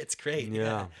genius. It's great.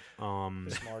 Yeah.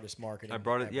 The smartest marketing. I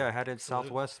brought it. ever. Yeah, I had it at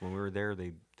Southwest when we were there.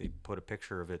 They put a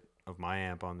picture of my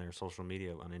amp on their social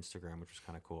media on Instagram, which was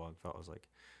kind of cool. I was like,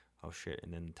 oh shit.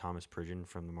 And then Thomas Pridgeon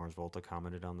from the Mars Volta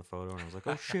commented on the photo, and I was like,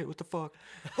 oh shit, what the fuck?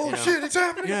 Oh shit, it's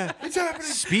happening. Yeah, it's happening.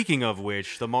 Speaking of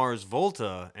which, the Mars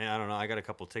Volta, and I don't know, I got a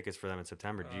couple tickets for them in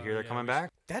September. Did you hear they're coming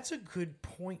back? That's a good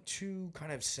point too,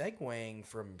 kind of segueing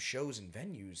from shows and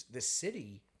venues. The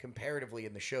city, comparatively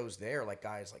in the shows there, like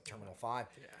guys like Terminal 5,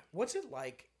 what's it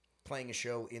like playing a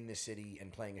show in the city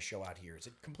and playing a show out here? Is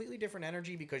it completely different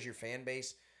energy because your fan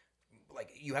base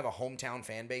like you have a hometown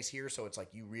fan base here, so it's like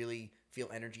you really feel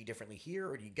energy differently here,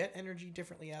 or do you get energy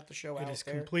differently at the show out there? It is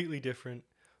completely different.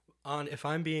 If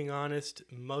I'm being honest,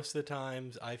 most of the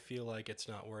times I feel like it's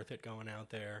not worth it going out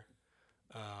there.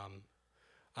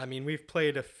 I mean, we've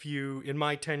played a few, in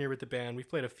my tenure with the band, we've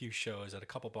played a few shows at a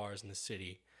couple bars in the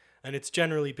city, and it's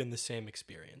generally been the same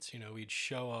experience. You know, we'd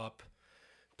show up,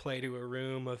 play to a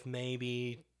room of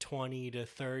maybe 20 to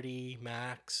 30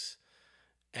 max,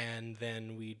 and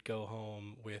then we'd go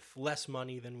home with less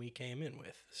money than we came in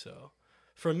with. So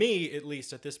for me, at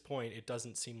least at this point, it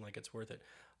doesn't seem like it's worth it.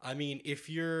 I mean, if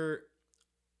you're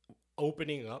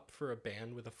opening up for a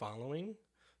band with a following,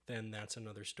 then that's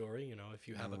another story. You know, if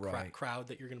you have a Right. crowd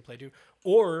that you're going to play to,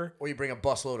 or Or you bring a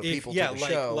busload of If- people yeah, to the like-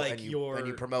 show like and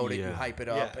you promote it, you Yeah. hype it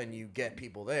up, Yeah. and you get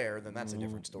people there, then that's a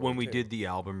different story. When we too. did the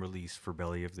album release for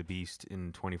Belly of the Beast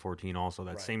in 2014, also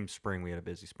that Right. same spring we had a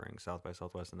busy spring, South by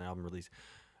Southwest, and the album release.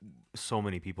 So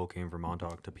many people came from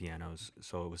Montauk to pianos,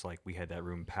 so it was like we had that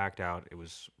room packed out. It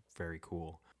was very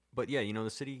cool. But yeah, you know, the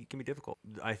city can be difficult.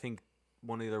 I think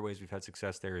one of the other ways we've had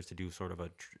success there is to do sort of a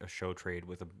show trade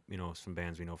with some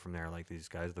bands we know from there, like these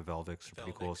guys, the Velvics, are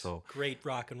pretty cool. Velvics, So great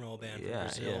rock and roll band Yeah,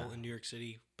 from Brazil yeah. in New York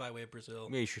City, by way of Brazil.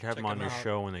 yeah, you should have Check them on 'em your out.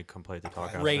 show when they come play at the Talk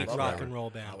House. Great next rock forever. and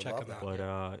roll I band. would Check love them that.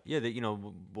 out. But yeah, they,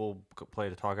 we'll play at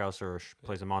the Talk House or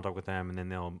plays in Montauk with them, and then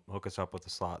they'll hook us up with a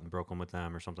slot in Brooklyn with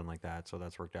them or something like that. So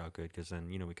that's worked out good because then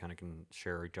we kind of can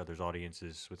share each other's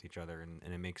audiences with each other, and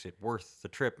it makes it worth the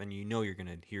trip. And you're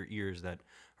gonna hear ears that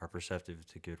are perceptive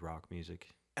to good rock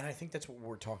music. And I think that's what we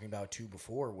were talking about too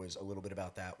before, was a little bit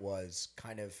about that, was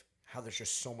kind of how there's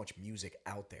just so much music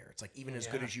out there. It's like, even as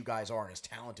good Yeah. as you guys are and as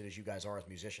talented as you guys are as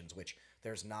musicians, which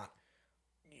there's not,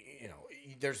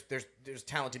 there's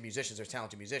talented musicians,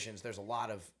 there's a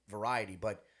lot of variety,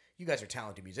 but you guys are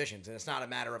talented musicians, and it's not a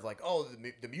matter of like, oh,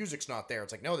 the music's not there.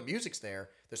 It's like, no, the music's there.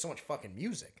 There's so much fucking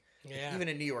music. Like, Yeah. even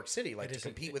in New York City, like It to is-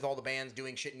 compete with all the bands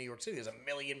doing shit in New York City, there's a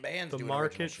million bands The doing original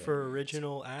market shit. for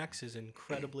original acts is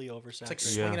incredibly oversaturated. It's like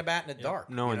swinging a bat in the dark.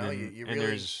 No, you and know, then, you and really,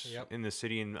 there's Yep. in the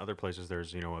city and other places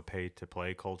there's a pay to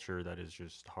play culture that is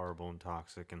just horrible and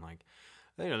toxic, and like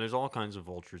there's all kinds of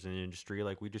vultures in the industry.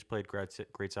 Like we just played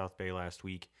Great South Bay last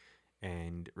week,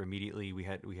 and immediately we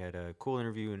had a cool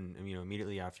interview, and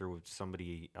immediately after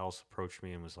somebody else approached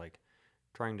me and was like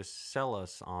trying to sell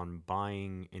us on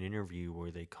buying an interview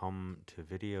where they come to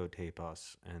videotape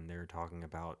us, and they're talking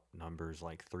about numbers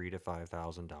like $3,000 to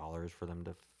 $5,000 for them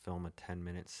to film a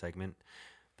 10-minute segment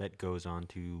that goes on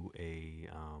to a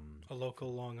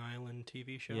local Long Island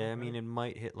TV show. yeah, I mean right? it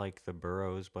might hit like the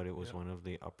boroughs, but it was one of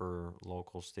the upper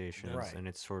local stations, Right. and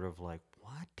it's sort of like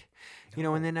what,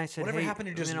 and then I said, whatever hey, happened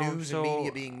to just you know, news so, and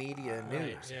media being media and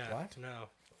Right, news? yeah. What? No.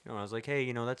 I was like,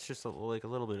 hey, that's just a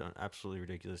little bit absolutely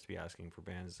ridiculous to be asking for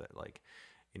bands that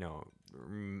are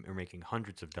making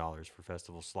hundreds of dollars for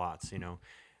festival slots,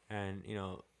 and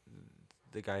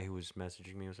the guy who was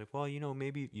messaging me was like, well,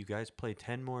 maybe you guys play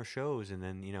 10 more shows, and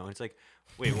then it's like,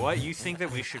 wait, what? You think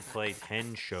that we should play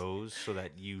 10 shows so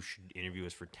that you should interview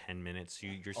us for 10 minutes?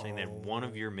 You're saying that one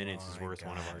of your minutes is my worth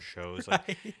one of our God. shows? Like,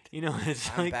 Right. it's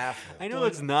I'm like baffled. I know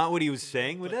that's not what he was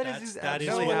saying, but But that is that is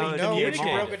No, absolutely what how he it no, but came you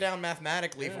communicated. off. broke it down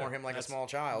mathematically Yeah, for him like a that's small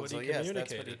child. what So he yes, that's what he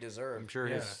communicated. deserved. I'm sure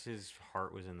Yeah. his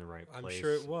heart was in the right I'm place.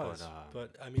 sure it was.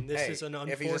 But I mean, this Hey, is an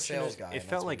if he's a sales unfortunate. guy, it and felt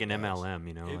that's like what an he does. MLM,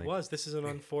 It like, was. This is an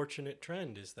unfortunate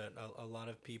trend, is that a lot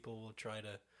of people will try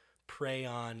to prey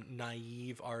on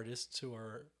naive artists who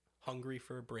are hungry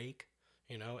for a break,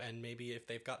 and maybe if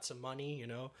they've got some money,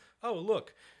 oh,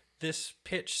 look, this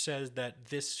pitch says that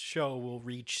this show will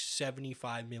reach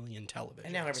 75 million television.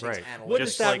 And now everything's Right. analytics. What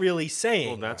Just is that like- really saying?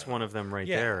 well, that's one of them right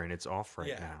Yeah. there, and it's off right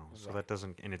Yeah. now. So Right. that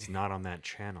doesn't, and it's not on that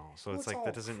channel. So Well, it's it's like all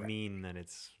that doesn't crap. mean that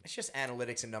it's. It's just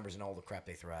analytics and numbers and all the crap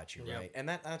they throw at you, Yep. right? And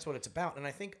that's what it's about. And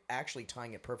I think actually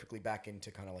tying it perfectly back into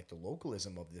kind of like the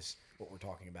localism of this, what we're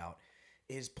talking about,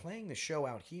 is playing the show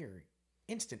out here.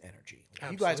 Instant energy.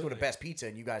 Like, you guys go to Absolutely. Best Pizza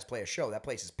and you guys play a show. That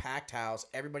place is packed house.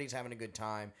 Everybody's having a good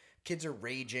time. Kids are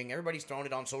raging. Everybody's throwing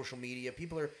it on social media.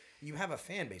 You have a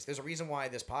fan base. There's a reason why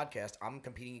this podcast, I'm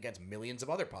competing against millions of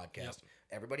other podcasts.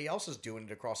 Everybody else is doing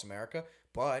it across America.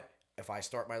 But if I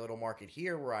start my little market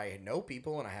here where I know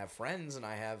people and I have friends and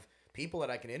I have people that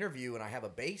I can interview and I have a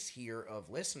base here of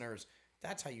listeners,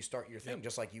 that's how you start your thing,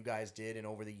 just like you guys did and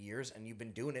over the years. And you've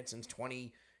been doing it since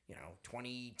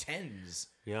 2010s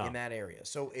Yeah. in that area.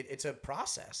 So it's a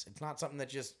process. It's not something that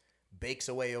just bakes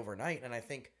away overnight. And I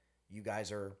think you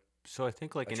guys are. So I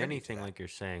think, like in Attribute to anything, that. like you're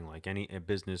saying, like a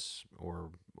business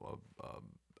or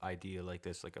idea like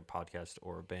this, like a podcast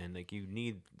or a band, like you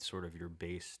need sort of your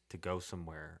base to go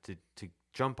somewhere to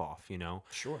jump off,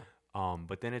 Sure.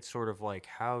 But then it's sort of like,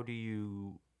 how do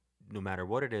you no matter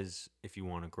what it is, if you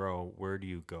want to grow, where do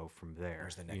you go from there?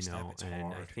 Where's the next step? It's and I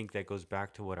hard. think that goes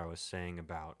back to what I was saying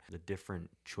about the different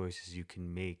choices you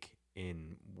can make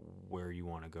in where you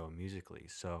want to go musically.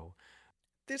 So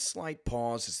This slight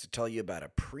pause is to tell you about a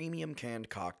premium canned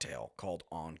cocktail called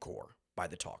Encore by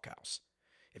the Talk House.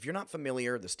 If you're not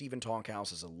familiar, the Stephen Talk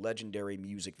House is a legendary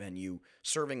music venue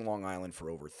serving Long Island for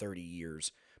over 30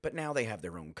 years, but now they have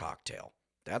their own cocktail.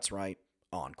 That's right,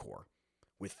 Encore.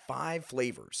 With 5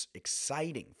 flavors,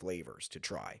 exciting flavors to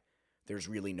try, there's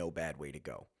really no bad way to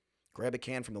go. Grab a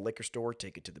can from the liquor store,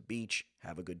 take it to the beach,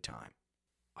 have a good time.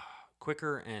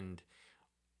 quicker and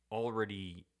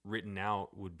already written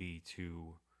out would be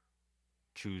to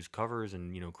choose covers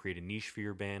and create a niche for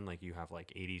your band, like you have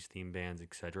like 80s theme bands,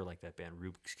 etc., like that band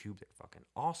Rubik's Cube. They're fucking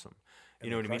awesome. And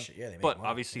You know they what I mean? crush it. Yeah, they make But money,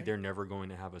 obviously yeah. they're never going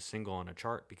to have a single on a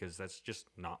chart because that's just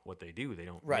not what they do. They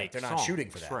don't Right, make they're not songs, shooting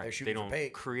for that. right? They're shooting they don't for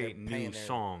create they're paying new their-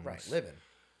 songs. Right, living.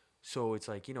 So it's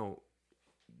like,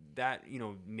 that,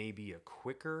 maybe a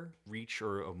quicker reach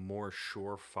or a more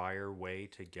surefire way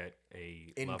to get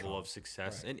a level Income. of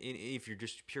success. Right. And if you're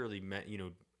just purely,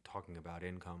 talking about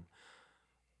income,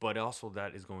 but also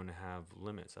that is going to have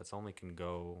limits.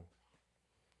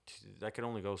 That can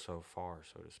only go so far,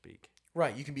 so to speak.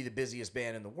 Right, you can be the busiest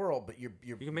band in the world, but you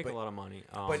can make a lot of money.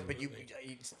 But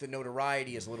the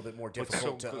notoriety is a little bit more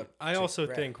difficult so to. good. I to also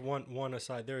grab. think one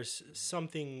aside, there's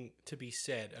something to be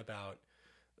said about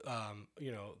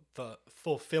the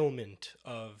fulfillment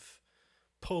of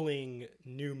pulling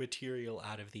new material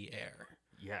out of the air.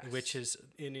 Yes. Which is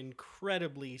an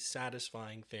incredibly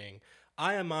satisfying thing.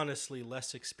 I am honestly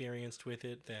less experienced with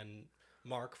it than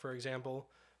Mark, for example.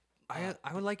 I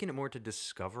would liken it more to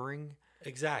discovering.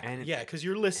 Exactly. And- Yeah, because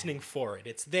you're listening for it.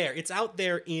 It's there. It's out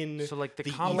there in So like the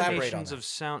Elaborate on combinations that. of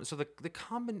sound. So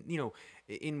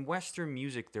in Western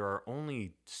music there are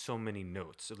only so many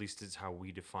notes. At least is how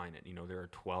we define it. There are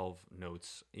 12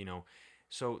 notes.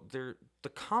 So the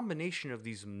combination of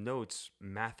these notes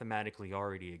mathematically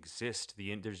already exist.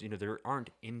 There aren't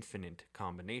infinite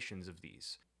combinations of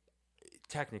these,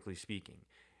 technically speaking.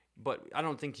 But I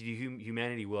don't think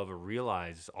humanity will ever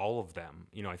realize all of them.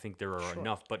 I think there are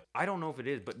enough, but I don't know if it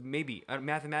is. But maybe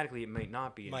mathematically it might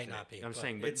not be. Might infinite. not be, I'm but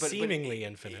saying, it's but seemingly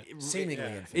infinite. Seemingly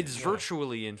Yeah. infinite. It's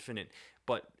virtually infinite,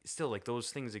 but still, like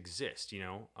those things exist.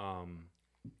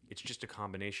 It's just a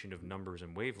combination of numbers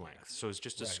and wavelengths. So it's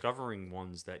just discovering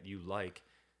ones that you like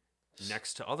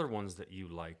next to other ones that you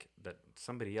like that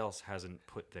somebody else hasn't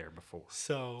put there before.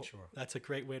 So that's a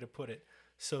great way to put it.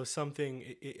 So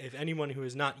if anyone who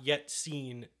has not yet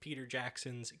seen Peter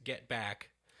Jackson's Get Back,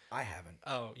 I haven't.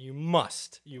 oh, you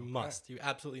must. You must. You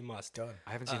absolutely must. Done.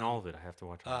 I haven't seen all of it. I have to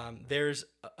watch it. There's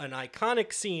an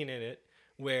iconic scene in it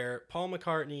where Paul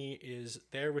McCartney is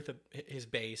there with his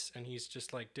bass and he's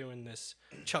just like doing this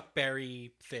Chuck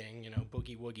Berry thing,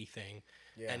 boogie woogie thing,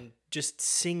 and just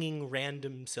singing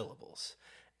random syllables.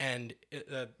 And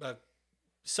a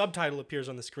subtitle appears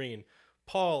on the screen.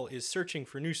 Paul is searching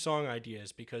for new song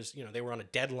ideas because they were on a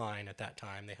deadline at that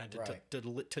time. They had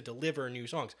to deliver new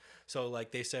songs. So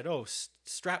like they said,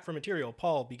 strap for material.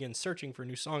 Paul begins searching for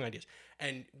new song ideas,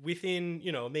 and within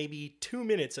maybe 2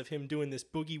 minutes of him doing this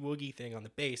boogie woogie thing on the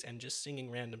bass and just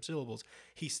singing random syllables,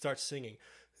 he starts singing.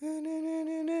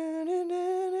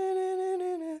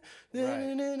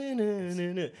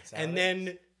 And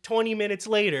then 20 minutes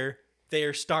later,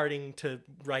 they're starting to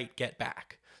write Get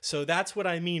Back. So that's what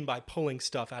I mean by pulling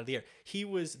stuff out of the air. He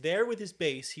was there with his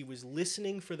bass. He was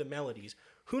listening for the melodies.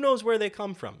 Who knows where they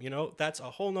come from? That's a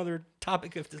whole nother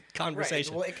topic of the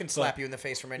conversation. Right. Well, it can slap you in the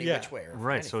face from any which way. Or from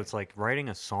Right, so anything. it's like writing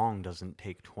a song doesn't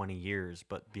take 20 years,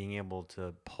 but being able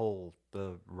to pull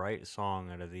the right song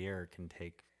out of the air can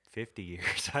take 50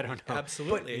 years. I don't know.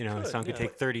 Absolutely. A song could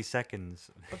take 30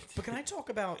 seconds. But can I talk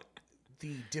about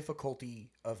the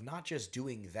difficulty of not just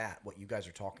doing that, what you guys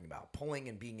are talking about, pulling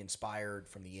and being inspired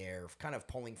from the air, kind of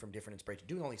pulling from different inspiration,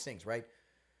 doing all these things, right?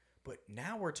 But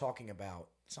now we're talking about,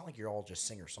 it's not like you're all just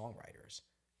singer-songwriters.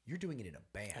 You're doing it in a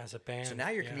band. As a band, So now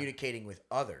you're yeah. communicating with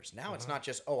others. Now it's not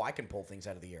just, I can pull things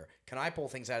out of the air. Can I pull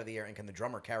things out of the air, and can the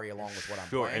drummer carry along with what I'm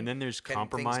Sure, playing? and then there's Can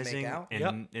things make compromising out?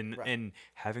 and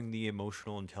having the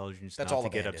emotional intelligence That's not all to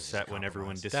a get band is upset when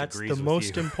everyone compromise. disagrees That's the with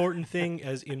most you. important thing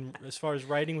as far as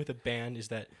writing with a band is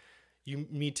that you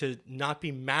need to not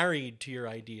be married to your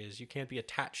ideas. You can't be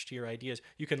attached to your ideas.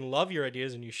 You can love your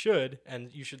ideas, and you should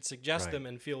suggest Right. them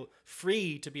and feel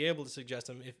free to be able to suggest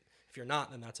them. If you're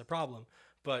not, then that's a problem.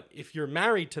 But if you're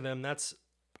married to them, that's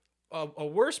a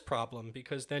worse problem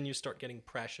because then you start getting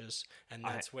precious, and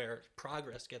that's where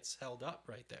progress gets held up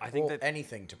right there. I think Well, that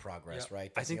anything to progress,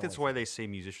 right? I think the that's only why they say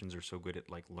musicians are so good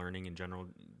at like learning in general,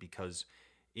 because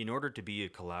in order to be a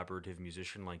collaborative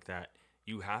musician like that,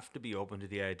 you have to be open to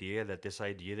the idea that this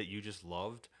idea that you just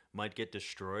loved might get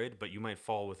destroyed, but you might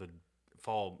fall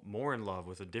more in love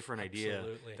with a different idea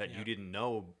Absolutely, that you didn't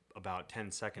know about 10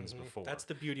 seconds before. That's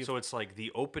the beauty of So it's like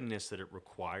the openness that it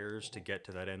requires to get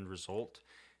to that end result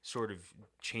sort of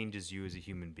changes you as a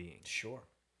human being. Sure.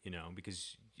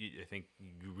 Because I think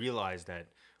you realize that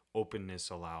openness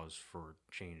allows for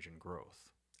change and growth.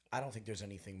 I don't think there's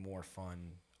anything more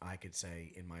fun I could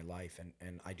say in my life.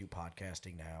 And I do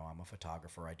podcasting now. I'm a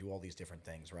photographer. I do all these different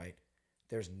things, right?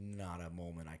 There's not a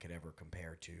moment I could ever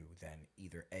compare to than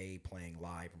either A, playing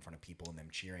live in front of people and them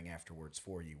cheering afterwards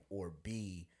for you, or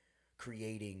B,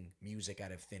 creating music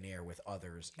out of thin air with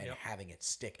others and having it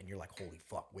stick. And you're like, holy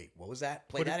fuck, wait, what was that?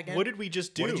 Play that again? What did we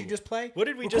just do? What did you just play? What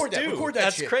did we Record just do? Record that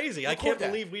That's shit. crazy. I can't Record that.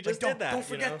 believe we just Like, did that. Don't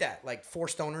forget that. Like 4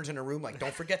 stoners in a room. Like,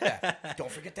 don't forget that. Don't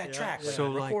forget that track. Like,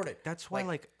 So record like it. that's why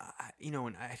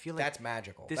and I feel like that's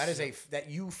magical. this That is is that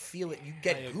you feel it. You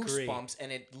get I agree. goosebumps,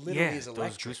 and it literally is those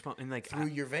electric goosebumps and like through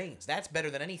your veins. That's better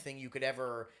than anything you could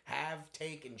ever have,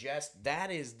 take, ingest.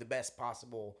 That is the best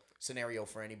possible scenario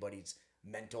for anybody's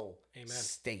mental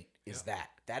state. Is that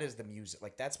is the music?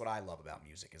 Like that's what I love about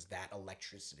music is that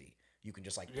electricity. You can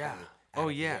just like pull it out of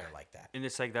the air like that. And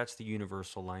it's like that's the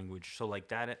universal language. So like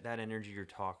that energy you're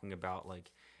talking about, like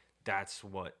that's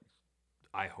what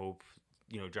I hope.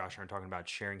 Josh and I are talking about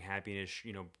sharing happiness.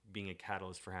 Being a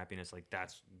catalyst for happiness. Like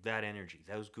that's that energy,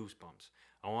 those goosebumps.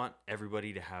 I want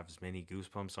everybody to have as many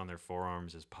goosebumps on their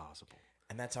forearms as possible.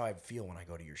 And that's how I feel when I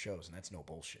go to your shows, and that's no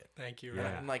bullshit. Thank you.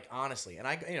 And like honestly, and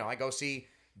I go see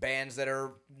bands that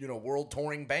are world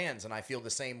touring bands, and I feel the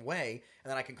same way. And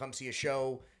then I can come see a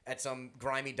show at some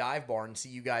grimy dive bar and see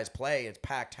you guys play. It's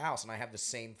packed house, and I have the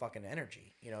same fucking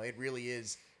energy. It really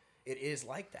is. It is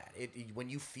like that. When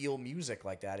you feel music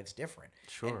like that, it's different.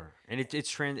 Sure, and it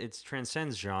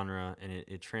transcends genre and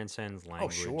it transcends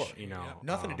language. Oh, sure.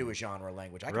 Nothing to do with genre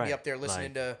language. I could be up there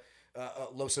listening to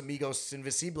Los Amigos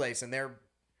Invisibles, and they're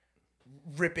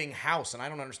ripping house, and I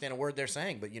don't understand a word they're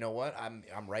saying, but you know what? I'm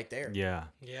right there. Yeah.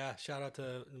 Yeah. Shout out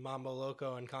to Mambo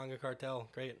Loco and Conga Cartel.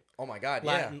 Great. Oh my God.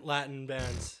 Latin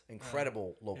bands.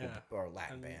 Incredible local or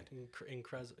Latin band.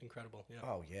 Incredible. Yeah.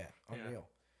 Oh yeah. Unreal.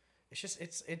 It's just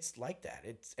it's like that.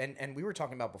 It's and we were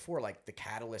talking about before, like the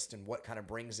catalyst and what kind of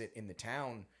brings it in the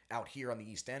town out here on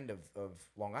the east end of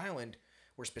Long Island.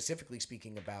 We're specifically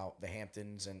speaking about the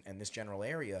Hamptons and this general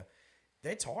area.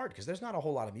 It's hard because there's not a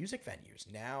whole lot of music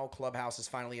venues. Now Clubhouse is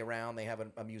finally around. They have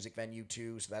a music venue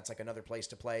too, so that's like another place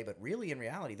to play. But really, in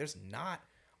reality, there's not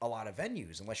a lot of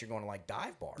venues unless you're going to like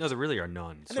dive bars. No, there really are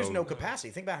none. And there's no capacity.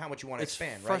 Think about how much you want to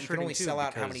expand, right? You can only sell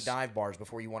out how many dive bars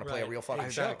before you want to play a real fucking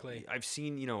show. I've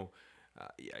seen,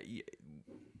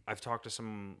 I've talked to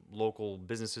some local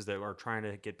businesses that are trying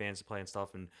to get bands to play and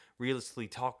stuff, and realistically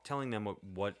telling them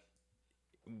what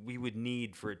we would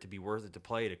need for it to be worth it to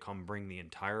play to come bring the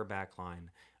entire back line,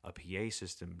 a PA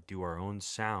system, do our own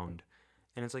sound.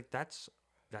 And it's like, that's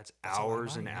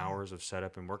hours and hours of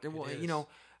setup and work. Well,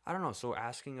 I don't know. So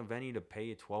asking a venue to pay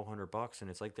you $1,200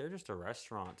 and it's like, they're just a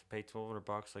restaurant to pay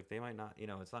 $1,200. Like they might not,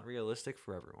 it's not realistic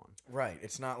for everyone. Right.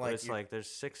 It's not like, but it's like, there's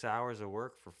 6 hours of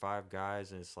work for 5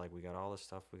 guys. And it's like, we got all this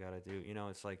stuff we got to do.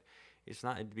 It's like,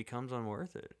 it becomes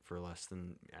unworth it for less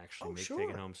than actually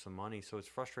taking home some money. So it's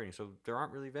frustrating. So there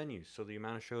aren't really venues. So the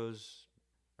amount of shows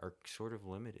are sort of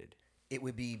limited. It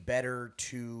would be better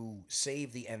to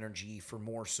save the energy for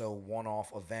more so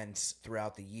one-off events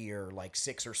throughout the year, like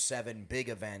 6 or 7 big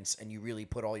events, and you really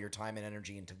put all your time and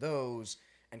energy into those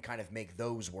and kind of make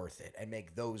those worth it and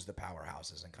make those the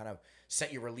powerhouses and kind of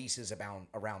set your releases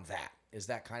around that. Is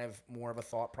that kind of more of a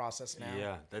thought process now?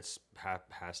 Yeah, that's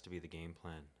has to be the game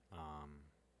plan.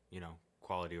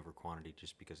 Quality over quantity,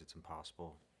 just because it's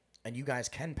impossible. And you guys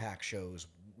can pack shows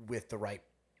with the right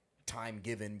time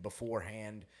given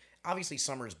beforehand. Obviously,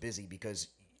 summer's busy because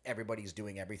everybody's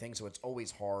doing everything, so it's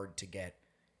always hard to get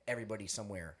everybody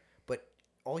somewhere. But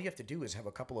all you have to do is have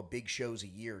a couple of big shows a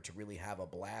year to really have a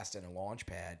blast and a launch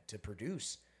pad to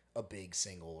produce a big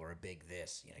single or a big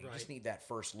this. You just need that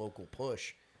first local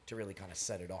push to really kind of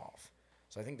set it off.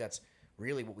 So I think that's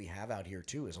really what we have out here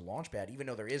too is a launch pad. Even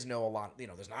though there is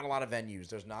there's not a lot of venues,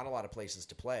 there's not a lot of places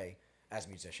to play as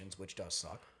musicians, which does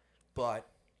suck. But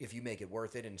if you make it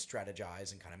worth it and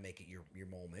strategize and kind of make it your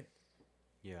moment.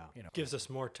 Yeah. Gives us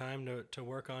more time to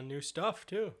work on new stuff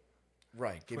too.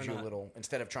 Right. Gives you a little,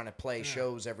 instead of trying to play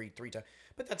shows every 3 times.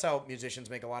 But that's how musicians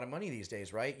make a lot of money these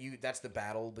days, right? That's the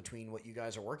battle between what you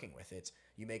guys are working with. It's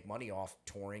you make money off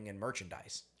touring and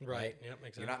merchandise. Right. Yep,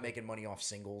 exactly. You're not making money off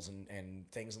singles and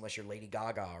things unless you're Lady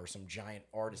Gaga or some giant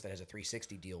artist that has a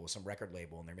 360 deal with some record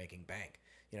label and they're making bank.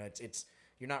 It's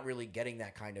you're not really getting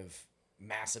that kind of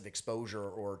massive exposure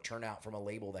or turnout from a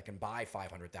label that can buy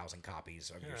 500,000 copies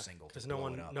of your single. Because no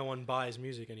one buys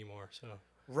music anymore. So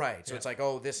right. So it's like,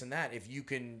 oh, this and that. If you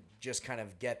can just kind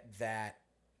of get that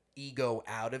ego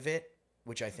out of it,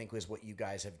 which I think was what you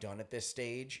guys have done at this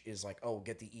stage, is like, oh,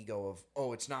 get the ego of,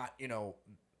 oh, it's not,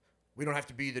 we don't have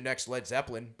to be the next Led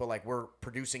Zeppelin, but like we're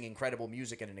producing incredible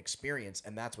music and an experience,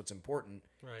 and that's what's important.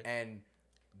 Right. And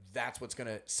that's what's going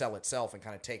to sell itself and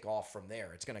kind of take off from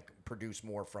there. It's going to produce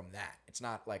more from that. It's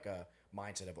not like a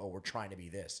mindset of, oh, we're trying to be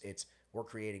this. It's we're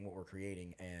creating what we're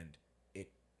creating, and it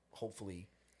hopefully.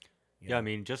 Yeah, I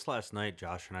mean, just last night,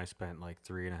 Josh and I spent like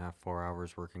 3.5, 4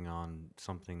 hours working on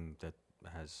something that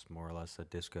has more or less a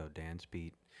disco dance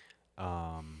beat.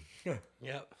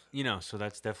 Yep. So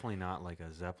that's definitely not like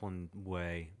a Zeppelin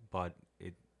way, but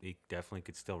it definitely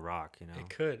could still rock, It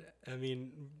could. I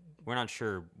mean, we're not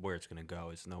sure where it's going to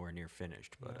go. It's nowhere near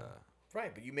finished, but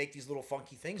right, but you make these little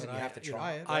funky things, and you have to you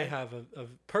try know, it. I Right? have a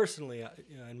personally,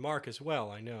 and Mark as well.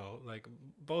 I know, like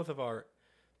both of our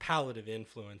palette of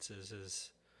influences is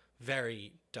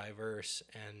very diverse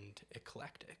and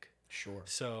eclectic. Sure.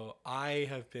 So I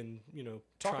have been,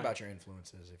 Talk about your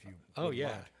influences if you. Oh would yeah,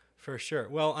 mind. for sure.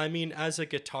 Well, I mean, as a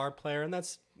guitar player, and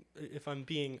that's, if I'm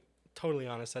being totally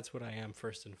honest, that's what I am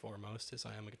first and foremost. Is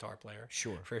I am a guitar player.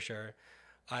 Sure. For sure.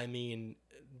 I mean,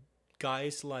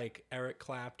 guys like Eric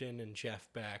Clapton and Jeff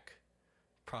Beck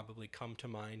probably come to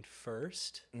mind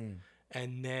first,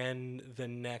 and then the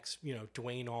next,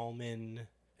 Dwayne Allman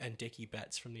and Dickie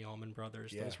Betts from the Allman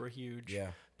Brothers. Yeah. Those were huge.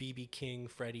 Yeah. B.B. King,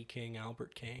 Freddie King,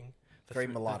 Albert King. Very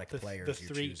melodic players. The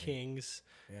you're three choosing. Kings.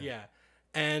 Yeah. Yeah.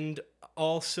 And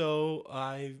also,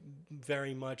 I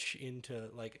very much into,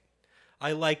 like,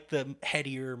 I like the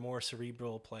headier, more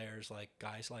cerebral players, like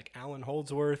guys like Alan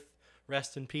Holdsworth,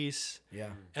 rest in peace. Yeah.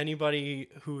 Anybody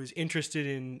who is interested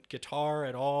in guitar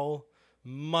at all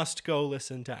must go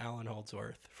listen to Alan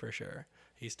Holdsworth for sure.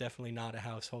 He's definitely not a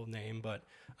household name, but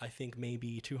I think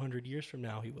maybe 200 years from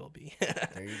now he will be.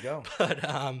 There you go.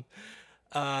 But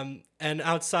and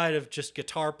outside of just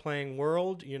guitar playing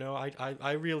world,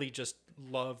 I really just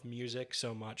love music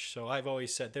so much. So I've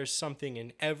always said there's something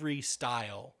in every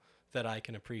style that I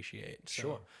can appreciate. So,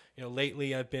 Sure.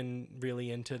 Lately I've been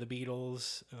really into the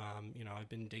Beatles. I've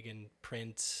been digging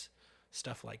Prince,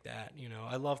 stuff like that.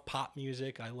 I love pop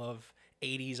music. I love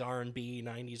 80s R&B,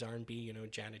 90s R&B,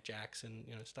 Janet Jackson,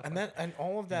 stuff And like that and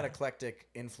all of that eclectic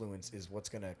influence is what's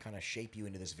going to kind of shape you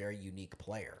into this very unique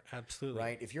player. Absolutely.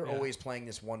 Right? If you're always playing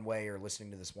this one way or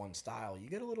listening to this one style, you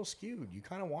get a little skewed. You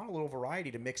kind of want a little variety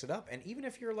to mix it up. And even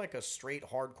if you're like a straight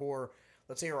hardcore,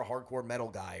 let's say you're a hardcore metal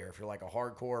guy, or if you're like a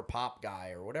hardcore pop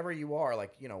guy, or whatever you are,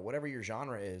 like, whatever your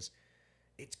genre is,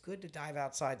 it's good to dive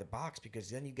outside the box,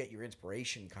 because then you get your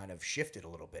inspiration kind of shifted a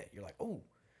little bit. You're like, oh,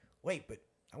 wait, but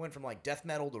I went from like death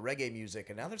metal to reggae music,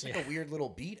 and now there's like a weird little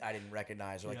beat I didn't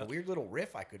recognize, or like a weird little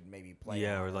riff I could maybe play.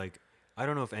 Yeah, or like, I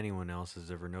don't know if anyone else has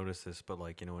ever noticed this, but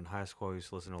like, in high school I used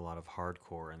to listen to a lot of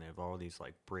hardcore, and they have all these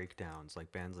like breakdowns,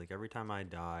 like bands like Every Time I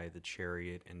Die, The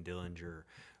Chariot, and Dillinger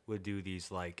would do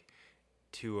these like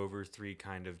 2/3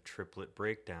 kind of triplet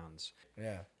breakdowns.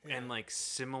 Yeah. And like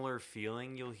similar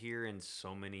feeling you'll hear in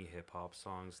so many hip hop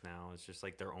songs now. It's just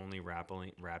like they're only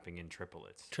rapping in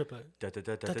triplets. Triplet. And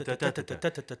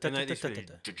then they sort of,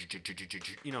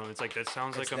 it's like that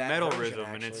sounds like It's a that metal version,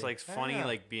 rhythm, and it's actually. like funny, Yeah.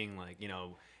 like being like,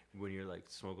 when you're like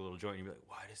smoke a little joint, you're like,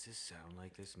 why does this sound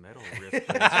like this metal riff?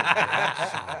 But it's a rap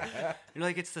song? You're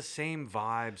like, it's the same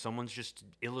vibe. Someone's just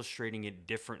illustrating it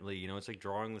differently. It's like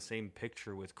drawing the same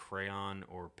picture with crayon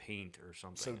or paint or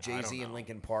something. So I Jay-Z don't and know.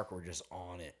 Linkin Park were just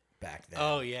on it back then.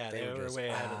 Oh yeah, they were just way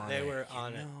ahead. They were You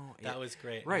on it. know, That was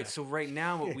great. Right. Yeah. So right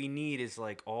now, what we need is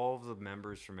like all of the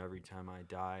members from Every Time I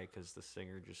Die, because the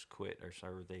singer just quit, or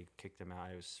they kicked him out.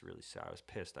 I was really sad. I was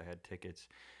pissed. I had tickets.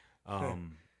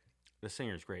 The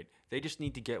singer's great. They just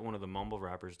need to get one of the mumble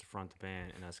rappers to front the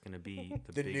band, and that's going to be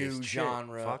the The biggest new shit.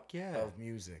 genre Fuck yeah. of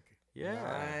music. Yeah.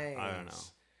 Nice. I don't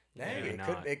know. Hey, Maybe it not.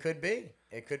 could be.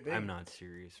 It could be. I'm not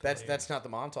serious. That's not the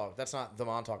Montauk. That's not the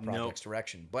Montauk Project's Nope.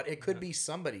 direction. But it could be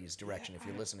somebody's direction if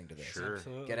you're listening to this. Sure.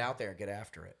 Absolutely. Get out there, get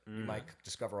after it. You might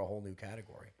discover a whole new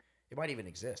category. It might even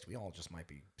exist. We all just might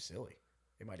be silly.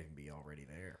 It might even be already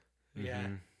there. Yeah.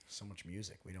 So much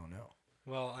music, we don't know.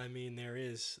 Well, I mean, there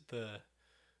is the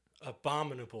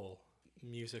abominable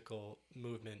musical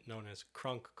movement known as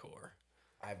crunkcore.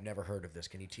 I've never heard of this.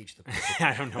 Can you teach the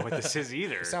I don't know what this is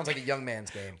either. It sounds like a young man's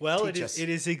game. Well, Teach us. it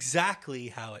is exactly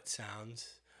how it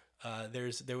sounds.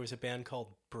 There was a band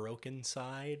called Broken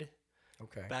Side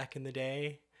Okay. back in the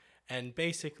day, and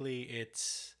basically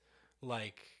it's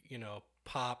like,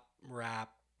 pop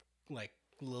rap, like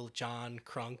Lil Jon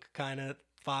Crunk kind of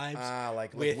vibes.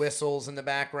 Like with whistles in the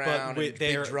background, but with, and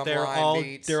big drum they're line all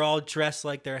beats. they're all dressed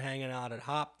like they're hanging out at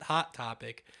Hot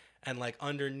Topic, and like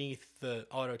underneath the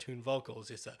auto-tune vocals,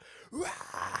 it's a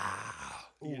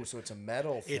Ooh, so it's a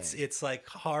metal thing. it's like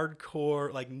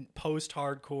hardcore, like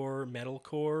post-hardcore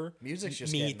metalcore. Music's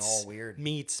just getting all weird.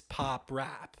 Meets pop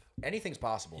rap. Anything's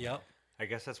possible. Yep. I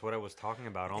guess that's what I was talking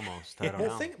about almost. I don't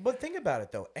know. Think about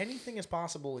it though. Anything is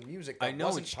possible in music. That I know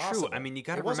wasn't it's possible. true. I mean, you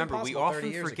got to It wasn't remember, we possible 30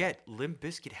 often years forget Limp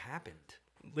Bizkit happened.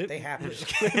 They happened.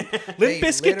 Limp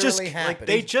Bizkit just literally happened.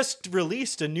 they just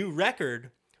released a new record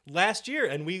last year,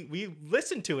 and we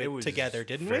listened to it was together,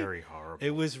 didn't we? Very horrible. It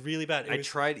was really bad. I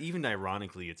tried, even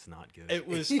ironically, it's not good. It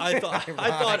was. I thought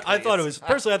it was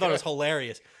personally. I thought it was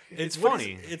hilarious. It's what is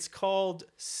funny. it? It's called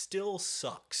 "Still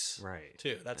Sucks." Right.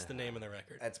 Too. That's the name of the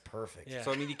record. That's perfect. Yeah.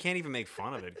 So I mean, you can't even make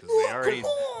fun of it because they already.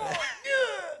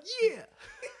 Yeah.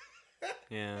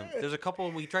 Yeah. There's a couple.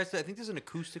 We tried. I think there's an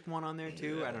acoustic one on there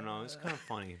too. I don't know. It's kind of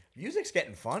funny. Music's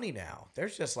getting funny now.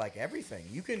 There's just like everything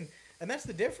you can, and that's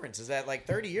the difference. Is that like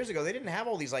 30 years ago they didn't have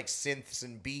all these like synths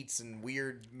and beats and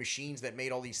weird machines that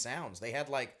made all these sounds. They had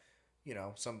like,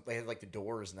 they had like the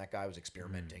Doors, and that guy was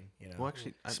experimenting. Well,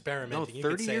 actually, Experimenting, you No,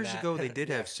 could 30 say years that. ago they did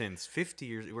have synths. 50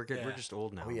 years. We're just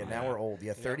old now. Oh yeah, now we're old.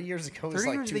 Yeah, 30 years ago was 30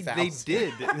 like years 2000. they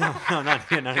did. No, not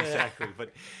exactly.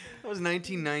 But that was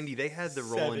 1990. They had the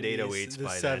Roland 808s the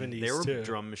by then. 70s They were too.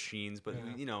 drum machines, but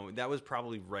that was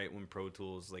probably right when Pro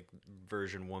Tools like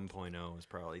version 1.0 was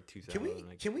probably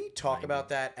 2000. Can we talk about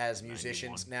that as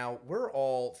musicians? 91. Now we're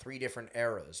all three different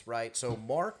eras, right? So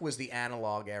Mark was the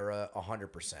analog era,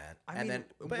 100%,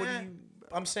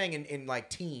 I'm saying in like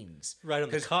teens, Right on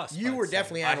the 'Cause cusp, You I'd were say.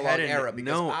 definitely I had analog an- era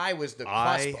because no, I was the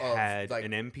I cusp of had like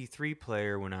an MP3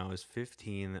 player when I was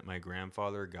 15 that my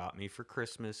grandfather got me for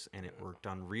Christmas, and it worked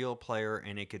on Real Player,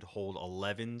 and it could hold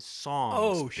 11 songs.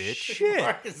 Oh, bitch. shit.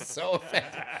 Mark is so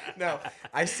offended. No,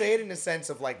 I say it in the sense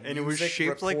of like And it was music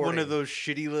shaped like one of recording. those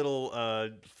shitty little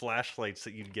flashlights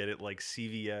that you'd get at like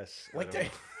CVS. I Like don't know.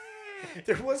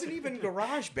 there wasn't even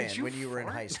GarageBand you when you were in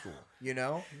fart? high school.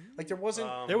 Like there wasn't.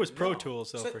 There was Pro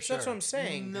Tools though, so, for so sure. that's what I'm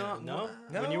saying. No. No.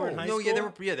 When you were in high No, school.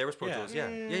 there was Pro Yeah. Tools.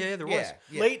 Yeah, there was.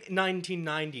 Yeah. Late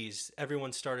 1990s,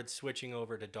 everyone started switching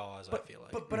over to DAWs. I feel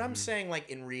like. But I'm saying like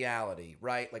in reality,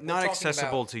 right? Like Not we're talking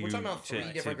accessible about, to We're you talking about to-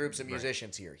 three different to- groups of right.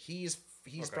 musicians here. He's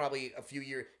probably a few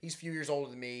years older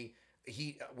than me.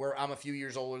 I'm a few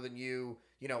years older than you.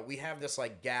 We have this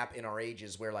like gap in our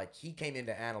ages where like he came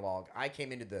into analog, I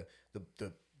came into the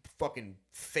fucking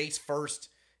face first,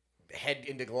 head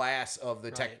into glass of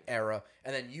the tech Right. era,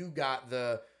 and then you got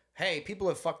the hey, people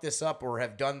have fucked this up or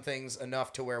have done things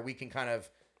enough to where we can kind of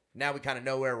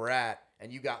know where we're at,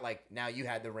 and you got like now you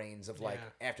had the reins of like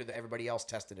after everybody else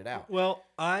tested it out. Well,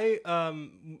 I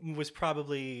was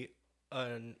probably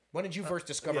When did you first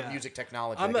discover music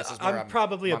technology? I'm, I guess is where I'm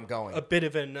probably I'm going. a bit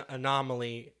of an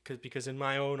anomaly because in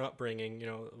my own upbringing,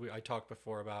 I talked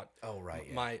before about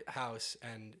my house,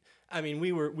 and I mean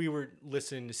we were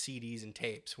listening to CDs and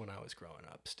tapes when I was growing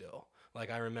up. Still,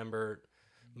 like I remember,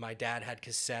 my dad had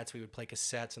cassettes. We would play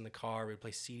cassettes in the car. We would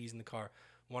play CDs in the car.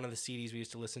 One of the CDs we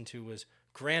used to listen to was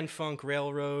Grand Funk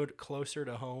Railroad, Closer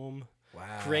to Home.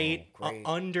 Wow, Great.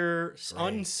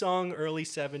 Unsung early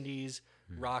 70s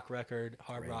rock record,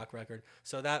 hard rock record.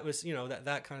 So that was,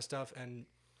 that kind of stuff. And,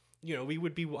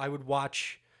 I would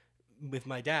watch with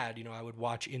my dad, I would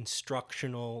watch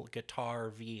instructional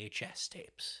guitar VHS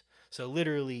tapes. So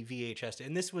literally VHS.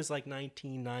 And this was like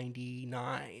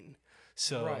 1999.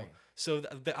 So, Right. so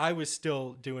I was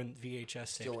still doing VHS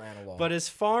tapes. Still analog. But as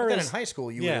far Then as in high school,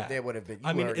 they would have been.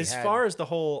 I mean, as far as the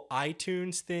whole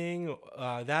iTunes thing,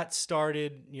 that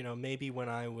started, maybe when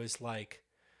I was like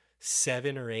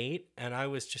 7 or 8, and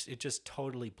it just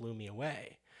totally blew me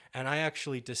away. And I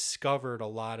actually discovered a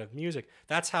lot of music.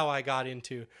 That's how I got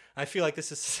into. I feel like this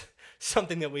is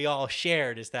something that we all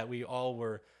shared, is that we all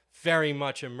were very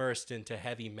much immersed into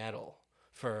heavy metal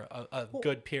for a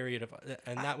good period of,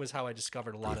 and that was how I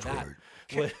discovered a lot of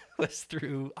that was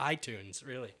through iTunes,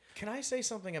 really. Can I say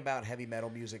something about heavy metal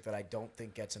music that I don't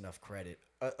think gets enough credit?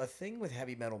 A thing with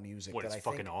heavy metal music What, that it's I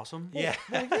fucking think, awesome? Yeah.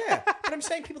 Well, yeah, but I'm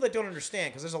saying people that don't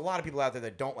understand, because there's a lot of people out there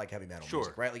that don't like heavy metal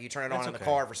music, right? Like you turn it on in the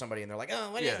car for somebody, and they're like, "Oh,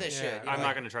 what is this shit?" I'm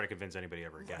not going to try to convince anybody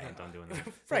ever again. I'm done doing that.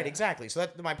 Right, exactly. So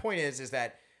my point is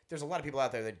that there's a lot of people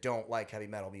out there that don't like heavy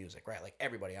metal music, right? Like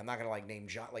everybody. I'm not going to like name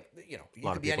John, like you A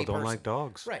lot could of be people any don't person. like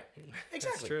dogs. Right,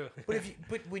 exactly. true. But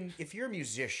if you're a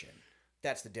musician,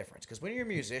 that's the difference. Because when you're a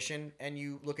musician and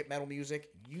you look at metal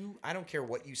music, I don't care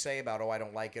what you say about I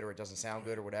don't like it or it doesn't sound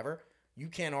good or whatever. you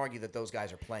can't argue that those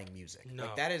guys are playing music.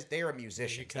 No. Like they are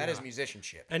musicians. That is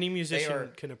musicianship. Any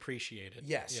musician can appreciate it.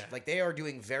 Yes. Yeah. Like they are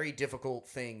doing very difficult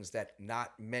things that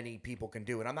not many people can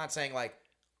do. And I'm not saying like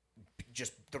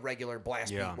just the regular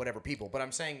blast beat, whatever people, but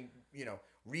I'm saying,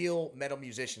 real metal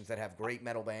musicians that have great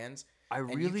metal bands.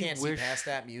 And you can't see past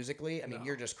that musically. I mean,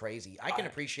 you're just crazy. I can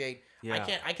appreciate. Yeah.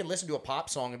 I can listen to a pop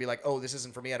song and be like, "Oh, this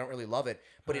isn't for me. I don't really love it,"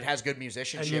 but it has good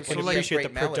musicianship. And you can appreciate the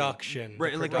production,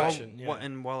 right? Production.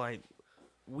 And while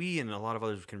we and a lot of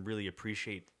others can really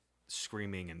appreciate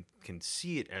screaming and can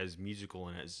see it as musical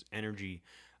and as energy,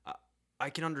 I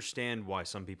can understand why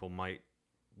some people might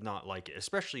not like it,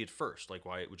 especially at first. Like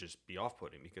why it would just be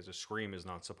off-putting, because a scream is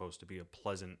not supposed to be a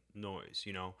pleasant noise,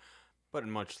 But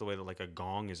in much the way that like a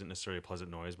gong isn't necessarily a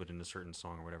pleasant noise, but in a certain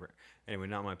song or whatever. Anyway,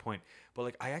 not my point. But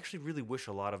like I actually really wish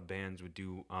a lot of bands would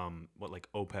do what like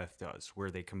Opeth does,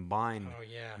 where they combine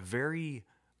very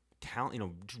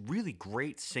really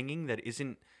great singing that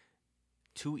isn't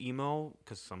too emo,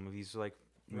 because some of these like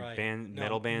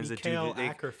metal bands that do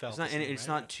it's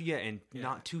not too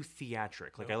not too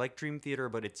theatric. Like I like Dream Theater,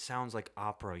 but it sounds like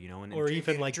opera, or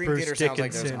even like Bruce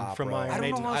Dickinson from Iron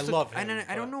Maiden. I love him.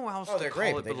 I don't know how else to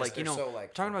call it, but like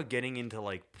talking about getting into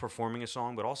like performing a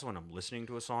song, but also when I'm listening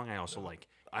to a song, I also like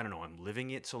I don't know, I'm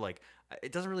living it. So like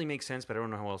it doesn't really make sense, but I don't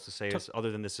know how else to say it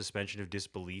other than the suspension of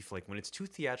disbelief. Like when it's too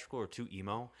theatrical or too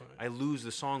emo,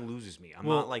 the song loses me. I'm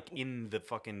not like in the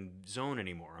fucking zone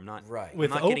anymore. I'm not I'm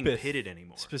not getting pitted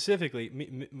anymore.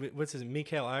 Specifically, what's his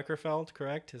Mikael Åkerfeldt,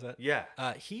 correct? Is that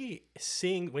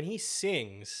when he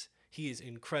sings, he is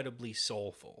incredibly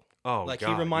soulful. Oh, like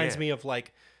God, he reminds me of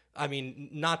like, I mean,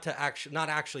 not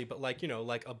actually, but like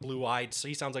like a blue-eyed. So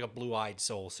he sounds like a blue-eyed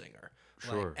soul singer.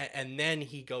 Sure. Like, and then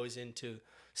he goes into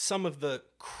some of the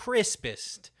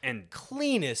crispest and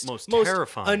cleanest, most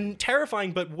terrifying,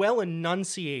 terrifying but well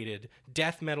enunciated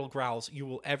death metal growls you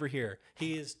will ever hear.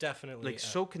 He is definitely like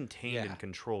so contained and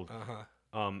controlled.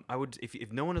 I would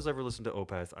if no one has ever listened to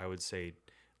Opeth, I would say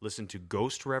listen to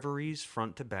Ghost Reveries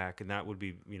front to back, and that would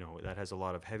be that has a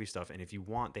lot of heavy stuff. And if you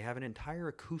want, they have an entire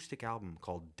acoustic album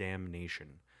called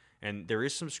Damnation. And there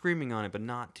is some screaming on it, but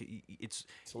not to. It's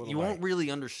you won't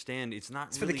really understand. It's not.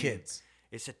 It's really, for the kids.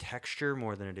 It's a texture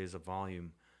more than it is a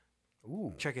volume.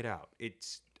 Ooh, check it out.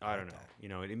 It's I don't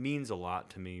know. It means a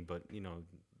lot to me, but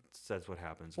that's what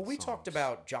happens. Well, we talked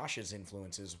about Josh's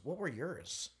influences. What were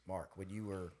yours, Mark, when you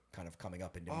were kind of coming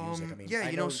up into music? I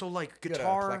mean, so like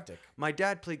guitar. My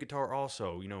dad played guitar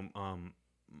also.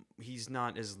 He's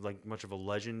not as like much of a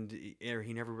legend, or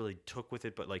he never really took with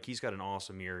it, but like he's got an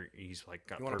awesome ear. He's like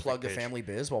got. You want to plug the family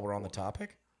biz while we're on the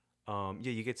topic?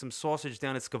 You get some sausage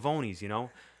down at Schiavoni's.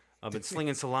 I've been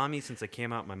slinging salami since I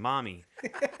came out my mommy.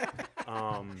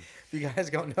 You guys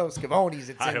don't know Schiavoni's.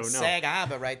 It's in Sag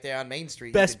Harbor right there on Main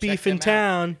Street. Best beef in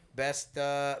town. Best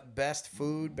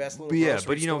food, best little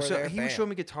but store so there. he would show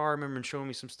me guitar. I remember him showing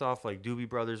me some stuff like Doobie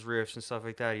Brothers riffs and stuff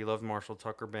like that. He loved Marshall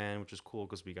Tucker Band, which is cool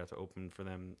because we got to open for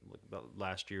them like about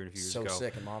last year and a few years ago. So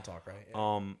sick in Montauk, right?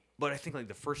 Yeah. But I think like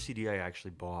the first CD I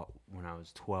actually bought when I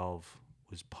was 12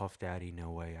 was Puff Daddy No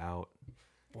Way Out.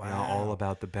 Wow. All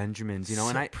about the Benjamins,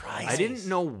 and I didn't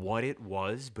know what it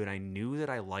was, but I knew that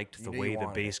I liked the way the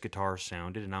bass guitar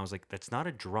sounded, and I was like, that's not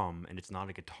a drum and it's not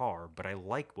a guitar, but I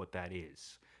like what that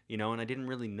is. And I didn't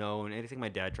really know, and anything my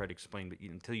dad tried to explain, but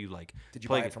until you like... Did you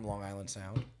buy it from Long Island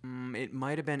Sound? It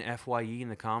might have been FYE in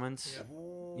the comments.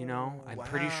 Yeah. I'm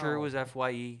pretty sure it was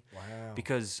FYE. Wow.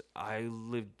 Because I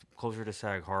lived closer to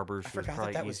Sag Harbor, so it was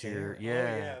probably easier. Yeah. Oh,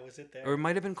 yeah, was it there? Or it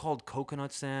might have been called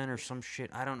Coconut Stand or some shit.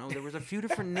 I don't know. There was a few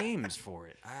different names for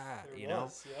it.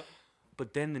 Yep.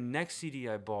 But then the next CD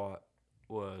I bought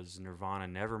was Nirvana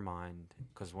Nevermind,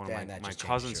 because one of my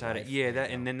cousins had it. Yeah,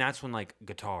 and then that's when like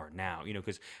guitar now,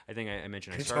 because I think I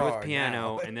mentioned I started with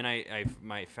piano, and then I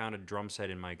found a drum set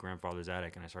in my grandfather's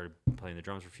attic, and I started playing the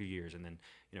drums for a few years, and then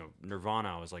Nirvana,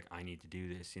 I was like, I need to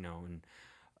do this, and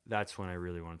that's when I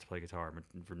really wanted to play guitar.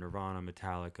 For Nirvana,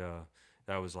 Metallica,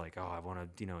 that was like, oh, I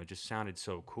want to, it just sounded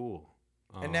so cool.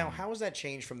 And now, how has that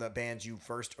changed from the bands you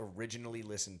first originally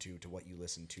listened to what you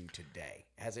listen to today?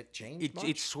 Has it changed much?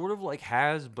 It sort of like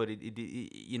has, but it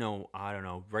I don't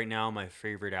know. Right now, my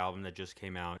favorite album that just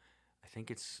came out, I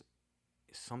think it's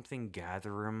something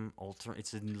Gatherum Ultra.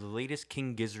 It's the latest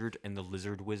King Gizzard and the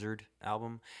Lizard Wizard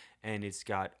album, and it's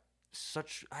got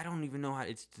such, I don't even know how,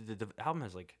 it's the album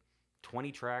has like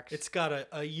 20 tracks. It's got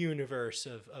a universe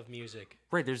of music.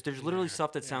 Right, there's literally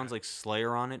stuff that sounds like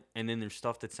Slayer on it, and then there's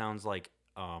stuff that sounds like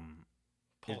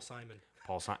Paul Simon,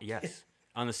 yes,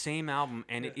 on the same album,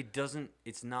 and it doesn't,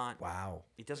 it's not,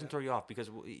 it doesn't throw you off because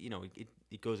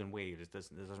it goes in waves. It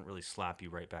doesn't really slap you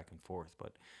right back and forth.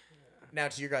 But now,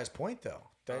 to your guys' point though,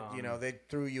 That they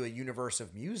threw you a universe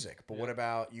of music. But what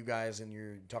about you guys? And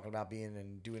you're talking about being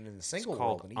and doing it in the single It's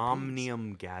world called and EPs.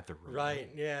 Omnium Gatherum. Right.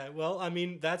 Yeah. Well, I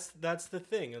mean, that's the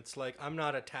thing. It's like I'm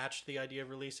not attached to the idea of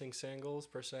releasing singles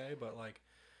per se, but like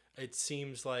it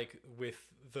seems like with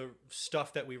the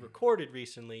stuff that we recorded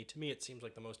recently, to me it seems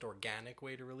like the most organic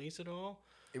way to release it all.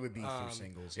 It would be through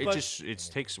singles. It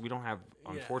takes. We don't have.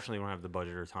 Unfortunately, we don't have the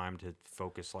budget or time to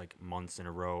focus like months in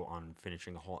a row on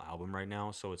finishing a whole album right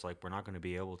now. So it's like we're not going to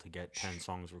be able to get 10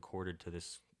 songs recorded to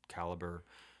this caliber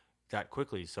that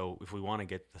quickly. So if we want to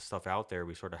get the stuff out there,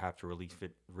 we sort of have to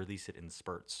release it in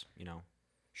spurts.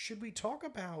 Should we talk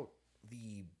about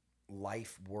the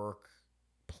life work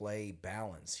play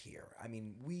balance here? I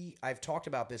mean, I've talked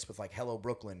about this with like Hello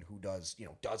Brooklyn, who does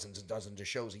dozens and dozens of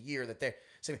shows a year, that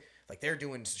they're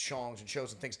doing songs and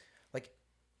shows and things. Like,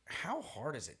 how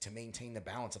hard is it to maintain the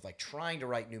balance of like trying to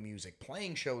write new music,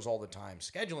 playing shows all the time,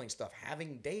 scheduling stuff,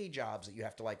 having day jobs that you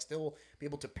have to like still be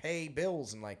able to pay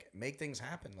bills and like make things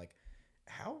happen? Like,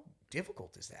 how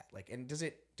difficult is that? Like, and does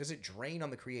it drain on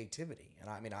the creativity? And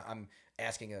I mean, I'm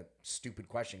asking a stupid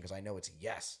question because I know it's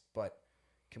yes, but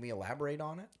can we elaborate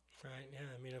on it? Right. Yeah.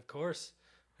 I mean, of course,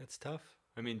 it's tough.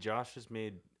 I mean, Josh has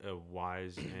made a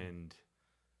wise and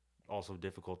also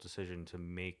difficult decision to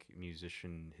make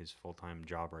musician his full-time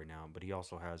job right now, but he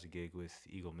also has a gig with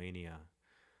Eagle Mania.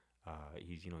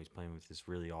 He's playing with this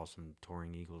really awesome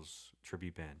touring Eagles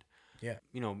tribute band. Yeah.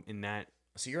 In that.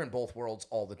 So you're in both worlds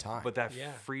all the time. But that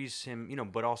frees him,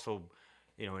 but also,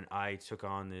 and I took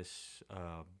on this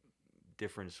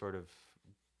different sort of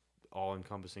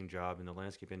all-encompassing job in the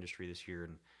landscape industry this year,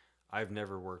 and I've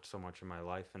never worked so much in my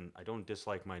life, and I don't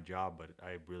dislike my job, but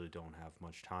I really don't have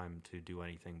much time to do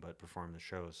anything but perform the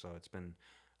shows. So it's been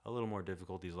a little more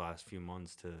difficult these last few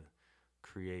months to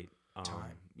create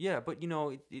time. Yeah, but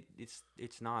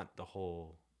it's not the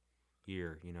whole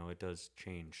year. It does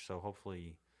change. So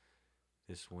hopefully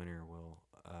this winter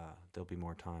there'll be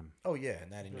more time. Oh yeah, in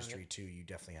that industry too, you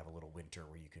definitely have a little winter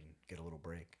where you can get a little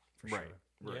break for sure. Right.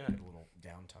 Get a little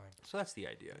downtime. So that's the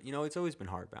idea. It's always been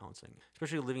hard balancing,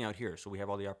 especially living out here. So we have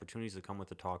all the opportunities that come with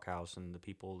the talk house and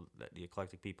the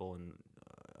eclectic people and,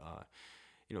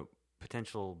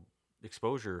 potential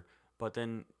exposure. But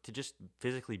then to just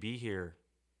physically be here,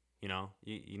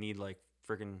 you need like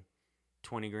freaking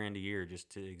 $20,000 a year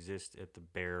just to exist at the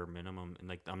bare minimum. And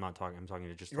like, I'm talking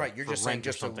to just right. You're just saying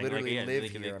just to literally live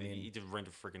here. I mean, you just rent a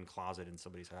freaking closet in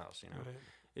somebody's house, Right.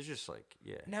 It's just like,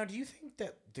 yeah. Now, do you think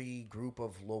that the group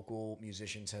of local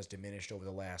musicians has diminished over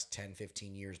the last 10,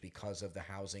 15 years because of the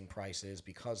housing prices,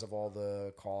 because of all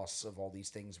the costs of all these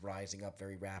things rising up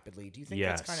very rapidly? Do you think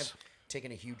that's kind of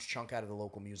taken a huge chunk out of the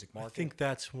local music market? I think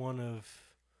that's one of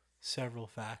several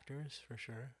factors for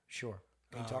sure. Sure.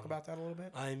 Can you talk about that a little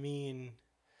bit? I mean...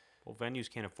 Well, venues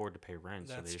can't afford to pay rent,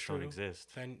 so they just don't exist.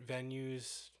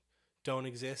 Venues don't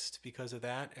exist because of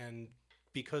that, and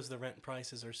because the rent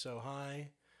prices are so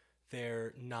high,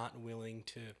 they're not willing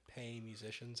to pay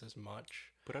musicians as much.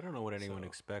 But I don't know what anyone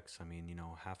expects. I mean,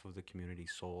 half of the community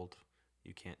sold.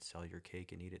 You can't sell your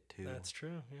cake and eat it too. That's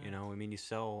true. Yeah. I mean, you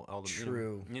sell all the...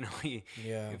 True.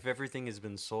 If everything has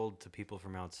been sold to people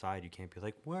from outside, you can't be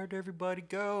like, where'd everybody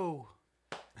go?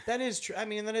 That is true. I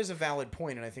mean, that is a valid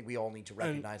point, and I think we all need to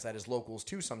recognize that as locals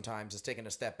too. Sometimes is taking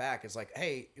a step back. It's like,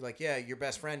 hey, your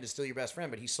best friend is still your best friend,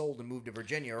 but he sold and moved to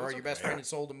Virginia, or your best friend is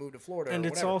sold and moved to Florida, and or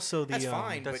it's whatever. Also the that's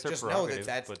fine, that's but just know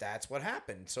that's what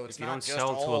happened. So it's if you not don't just sell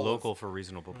to a all local for a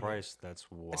reasonable price. That's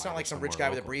why. It's not like some rich guy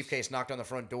with a briefcase knocked on the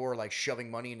front door, like shoving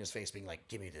money in his face, being like,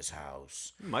 "Give me this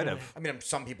house." You might have. I mean,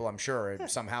 some people, I'm sure,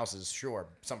 some houses, sure,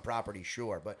 some property,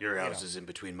 sure, but your house is in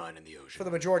between mine and the ocean. For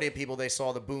the majority of people, they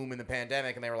saw the boom in the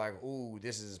pandemic and they were like, "Ooh,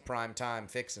 this is prime time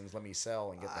fixins. Let me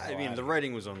sell and get the hell I mean, out the of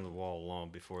writing was on the wall long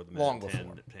before the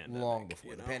pandemic. Long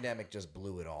before. The pandemic just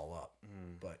blew it all up.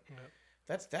 But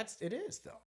that's it is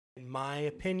though. In my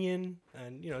opinion,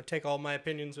 and take all my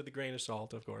opinions with a grain of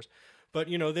salt, of course. But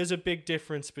there's a big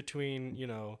difference between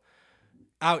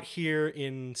out here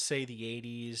in say the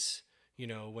 80s,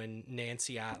 when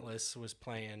Nancy Atlas was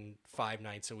playing 5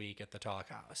 nights a week at the Talk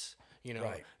House.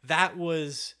 Right. That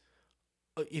was,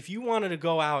 if you wanted to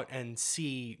go out and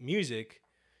see music,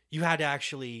 you had to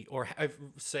actually, or a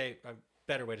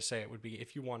better way to say it would be,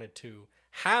 if you wanted to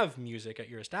have music at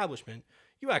your establishment,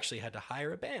 you actually had to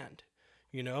hire a band.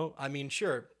 I mean,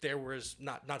 sure, there was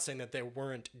not saying that there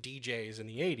weren't DJs in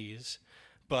the 80s,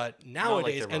 but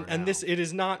nowadays, it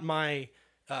is not my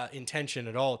intention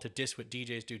at all to diss what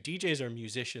DJs do. DJs are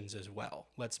musicians as well.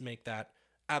 Let's make that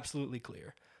absolutely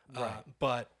clear. Right.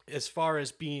 But as far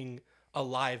as being a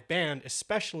live band,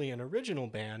 especially an original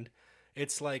band,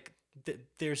 it's like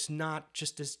there's not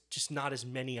not as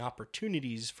many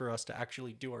opportunities for us to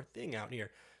actually do our thing out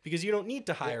here, because you don't need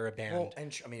to hire a band. Well,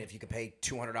 and I mean, if you could pay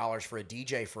 $200 for a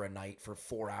DJ for a night for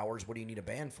 4 hours, what do you need a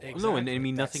band for? No, and I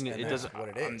mean That's- nothing. and It that's doesn't. what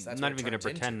it is. I'm That's not what it even going to turns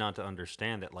pretend into. not to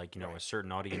understand that, like, a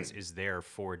certain audience is there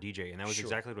for a DJ, and that was Sure.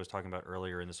 exactly what I was talking about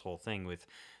earlier in this whole thing with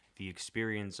the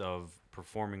experience of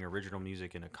performing original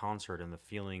music in a concert, and the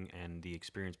feeling and the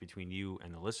experience between you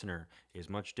and the listener is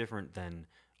much different than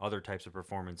other types of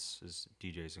performances,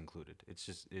 DJs included.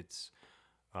 It's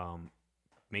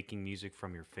making music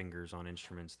from your fingers on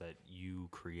instruments that you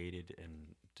created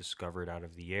and discovered out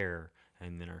of the air,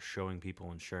 and then are showing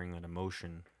people and sharing that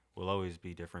emotion will always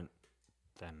be different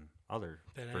than other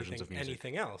versions of music.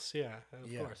 Anything else. Yeah,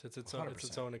 of Yeah, course. It's its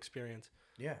own experience.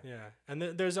 Yeah. Yeah. And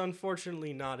there's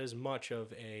unfortunately not as much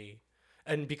of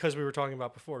and because we were talking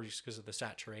about before, just because of the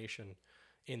saturation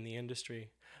in the industry.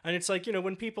 And it's like,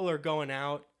 when people are going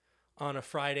out on a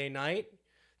Friday night,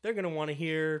 they're going to want to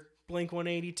hear Blink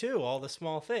 182, all the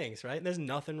small things, right? And there's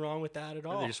nothing wrong with that at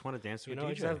all. They just want to dance to a DJ.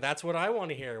 Exactly. That's what I want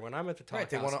to hear when I'm at the Talk Right,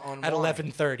 they House wanna at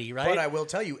unwind. 11:30, right? But I will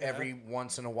tell you, every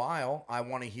once in a while, I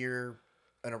want to hear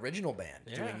an original band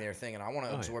doing their thing, and I want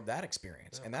to absorb that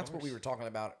experience. And that's what we were talking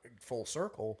about. Full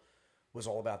Circle was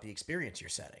all about the experience you're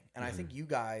setting. And I think you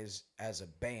guys, as a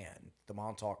band, the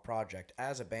Montauk Project,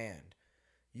 as a band,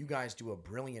 you guys do a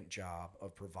brilliant job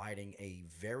of providing a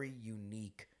very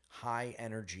unique, high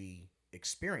energy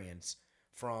experience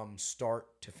from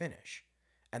start to finish.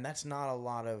 And that's not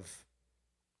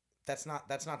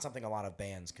something a lot of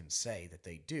bands can say that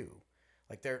they do.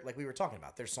 Like we were talking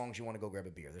about, there's songs you want to go grab a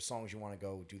beer, there's songs you want to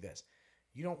go do this.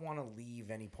 You don't want to leave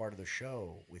any part of the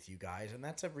show with you guys, and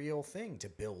that's a real thing to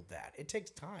build that. It takes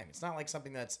time. It's not like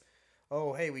something that's,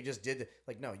 oh, hey, we just did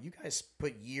no, you guys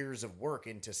put years of work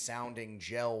into sounding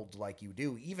gelled like you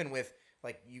do, even with,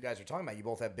 like you guys are talking about, you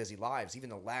both have busy lives, even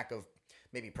the lack of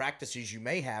maybe practices you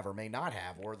may have or may not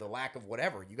have, or the lack of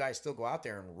whatever. You guys still go out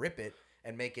there and rip it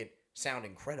and make it sound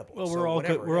incredible. Well, So we're all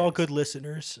whatever good. it We're all is. good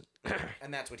listeners.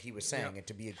 And that's what he was saying. And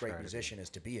to be a great musician is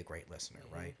to be a great listener,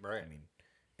 right? Right. I mean,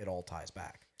 it all ties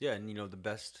back. Yeah, and the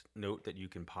best note that you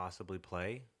can possibly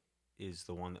play is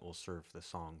the one that will serve the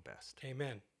song best.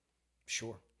 Amen.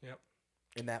 Sure. Yep.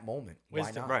 In that moment,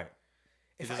 Wisdom. why not? Right.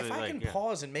 If Because I can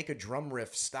pause and make a drum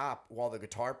riff stop while the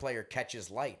guitar player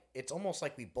catches light, it's almost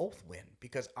like we both win,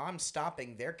 because I'm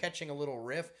stopping, they're catching a little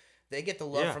riff, they get the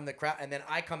love from the crowd, and then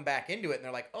I come back into it, and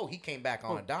they're like, "Oh, he came back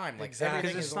on a dime." Like exactly.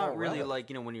 everything Because is it's not all really relevant.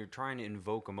 like, when you're trying to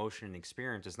invoke emotion and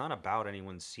experience, it's not about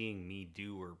anyone seeing me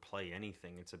do or play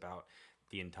anything. It's about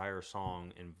the entire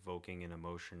song invoking an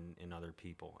emotion in other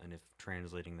people, and if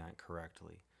translating that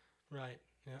correctly. Right.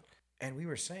 Yeah. And we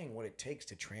were saying what it takes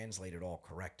to translate it all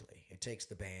correctly. It takes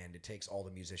the band, it takes all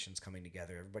the musicians coming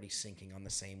together, everybody syncing on the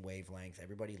same wavelength,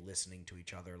 everybody listening to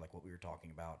each other, like what we were talking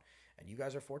about. And you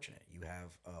guys are fortunate. You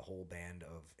have a whole band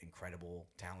of incredible,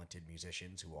 talented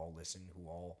musicians who all listen, who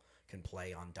all can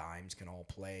play on dimes, can all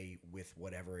play with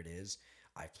whatever it is.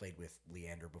 I've played with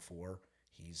Leander before.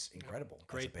 He's incredible as a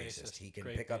Great bassist. bassist. He can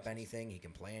Great pick up bassist. anything. He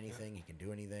can play anything. He can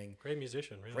do anything. Great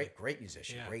musician, really. Great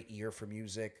musician. Yeah. Great ear for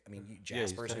music. I mean, he's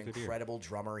Jasper's got a an good ear. incredible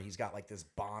drummer. He's got like this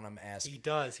Bonham-esque. He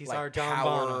does. He's like, our John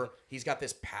power. Bonham. He's got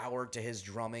this power to his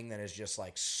drumming that is just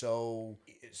like so.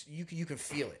 You can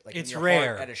feel it. Like It's in your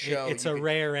rare. heart at a show. It's you a can-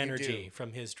 rare you energy do.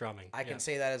 from his drumming. I can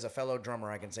say that as a fellow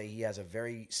drummer. I can say he has a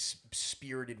very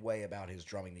spirited way about his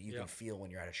drumming that you can feel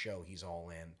when you're at a show. He's all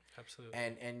in. Absolutely.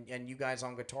 And you guys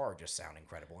on guitar just sound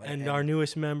incredible. And our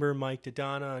newest member, Mike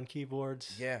Dodonna, on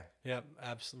keyboards. yeah. Yep.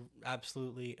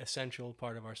 Absolutely essential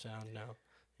part of our sound now.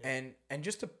 And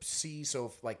just to see, so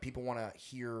if like people want to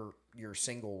hear your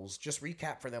singles, just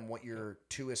recap for them what your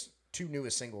two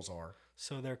newest singles are.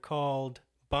 So they're called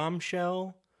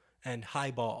Bombshell and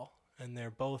Highball, and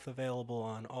they're both available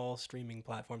on all streaming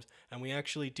platforms. And we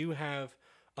actually do have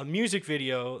a music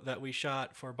video that we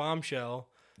shot for Bombshell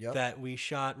that we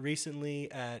shot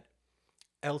recently at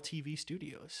LTV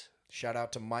Studios. Shout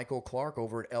out to Michael Clark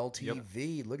over at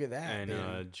LTV. Look at that. And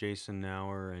baby. Jason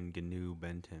Nauer and Gnu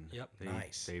Benton. Yep.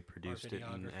 Nice. They produced it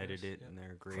and videographers, edited it, yep. and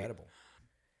they're great. Incredible.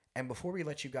 And before we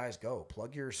let you guys go,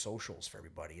 plug your socials for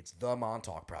everybody. It's the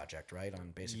Montauk Project, right?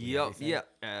 On basically everything. Yep.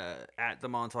 At the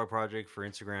Montauk Project for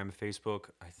Instagram, Facebook.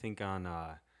 I think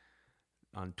on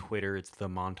Twitter it's the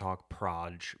Montauk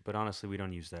Proj, but honestly we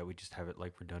don't use that. We just have it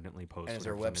like redundantly posted. And is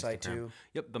there a on website Instagram. too?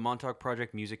 Yep, the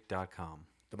montaukprojectmusic.com.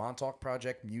 The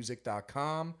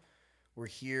MontaukProjectMusic.com. We're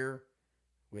here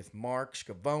with Mark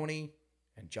Schiavoni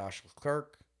and Josh LeClerc,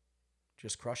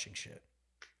 just crushing shit.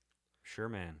 Sure,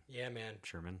 man. Yeah, man.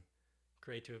 Sherman.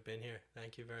 Great to have been here.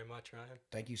 Thank you very much, Ryan.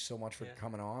 Thank you so much for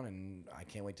coming on, and I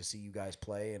can't wait to see you guys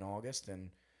play in August. And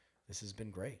This has been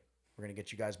great. We're going to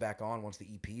get you guys back on once the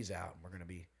EP's out, and we're going to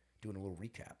be doing a little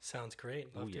recap. Sounds great.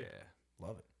 Oh, Love to. yeah.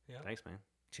 Love it. Yeah. Thanks, man.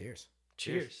 Cheers.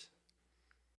 Cheers.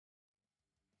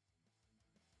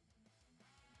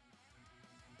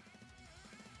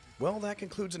 Well, that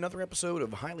concludes another episode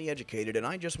of Highly Educated, and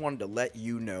I just wanted to let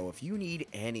you know if you need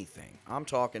anything, I'm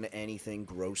talking anything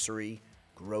grocery,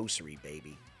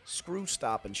 baby. Screw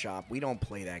Stop and Shop. We don't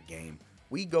play that game.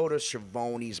 We go to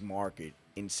Schiavoni's Market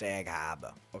in Sag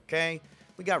Harbor, okay?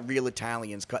 We got real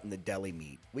Italians cutting the deli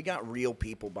meat. We got real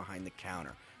people behind the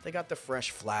counter. They got the fresh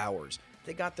flowers.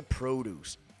 They got the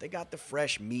produce. They got the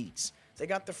fresh meats. They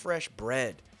got the fresh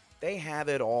bread. They have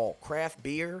it all. Craft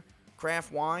beer,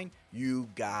 craft wine, you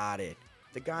got it.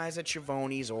 The guys at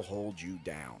Schiavoni's will hold you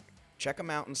down. Check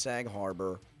them out in Sag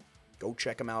Harbor. Go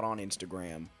check them out on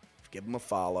Instagram. Give them a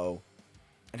follow.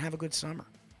 And have a good summer.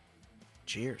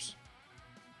 Cheers.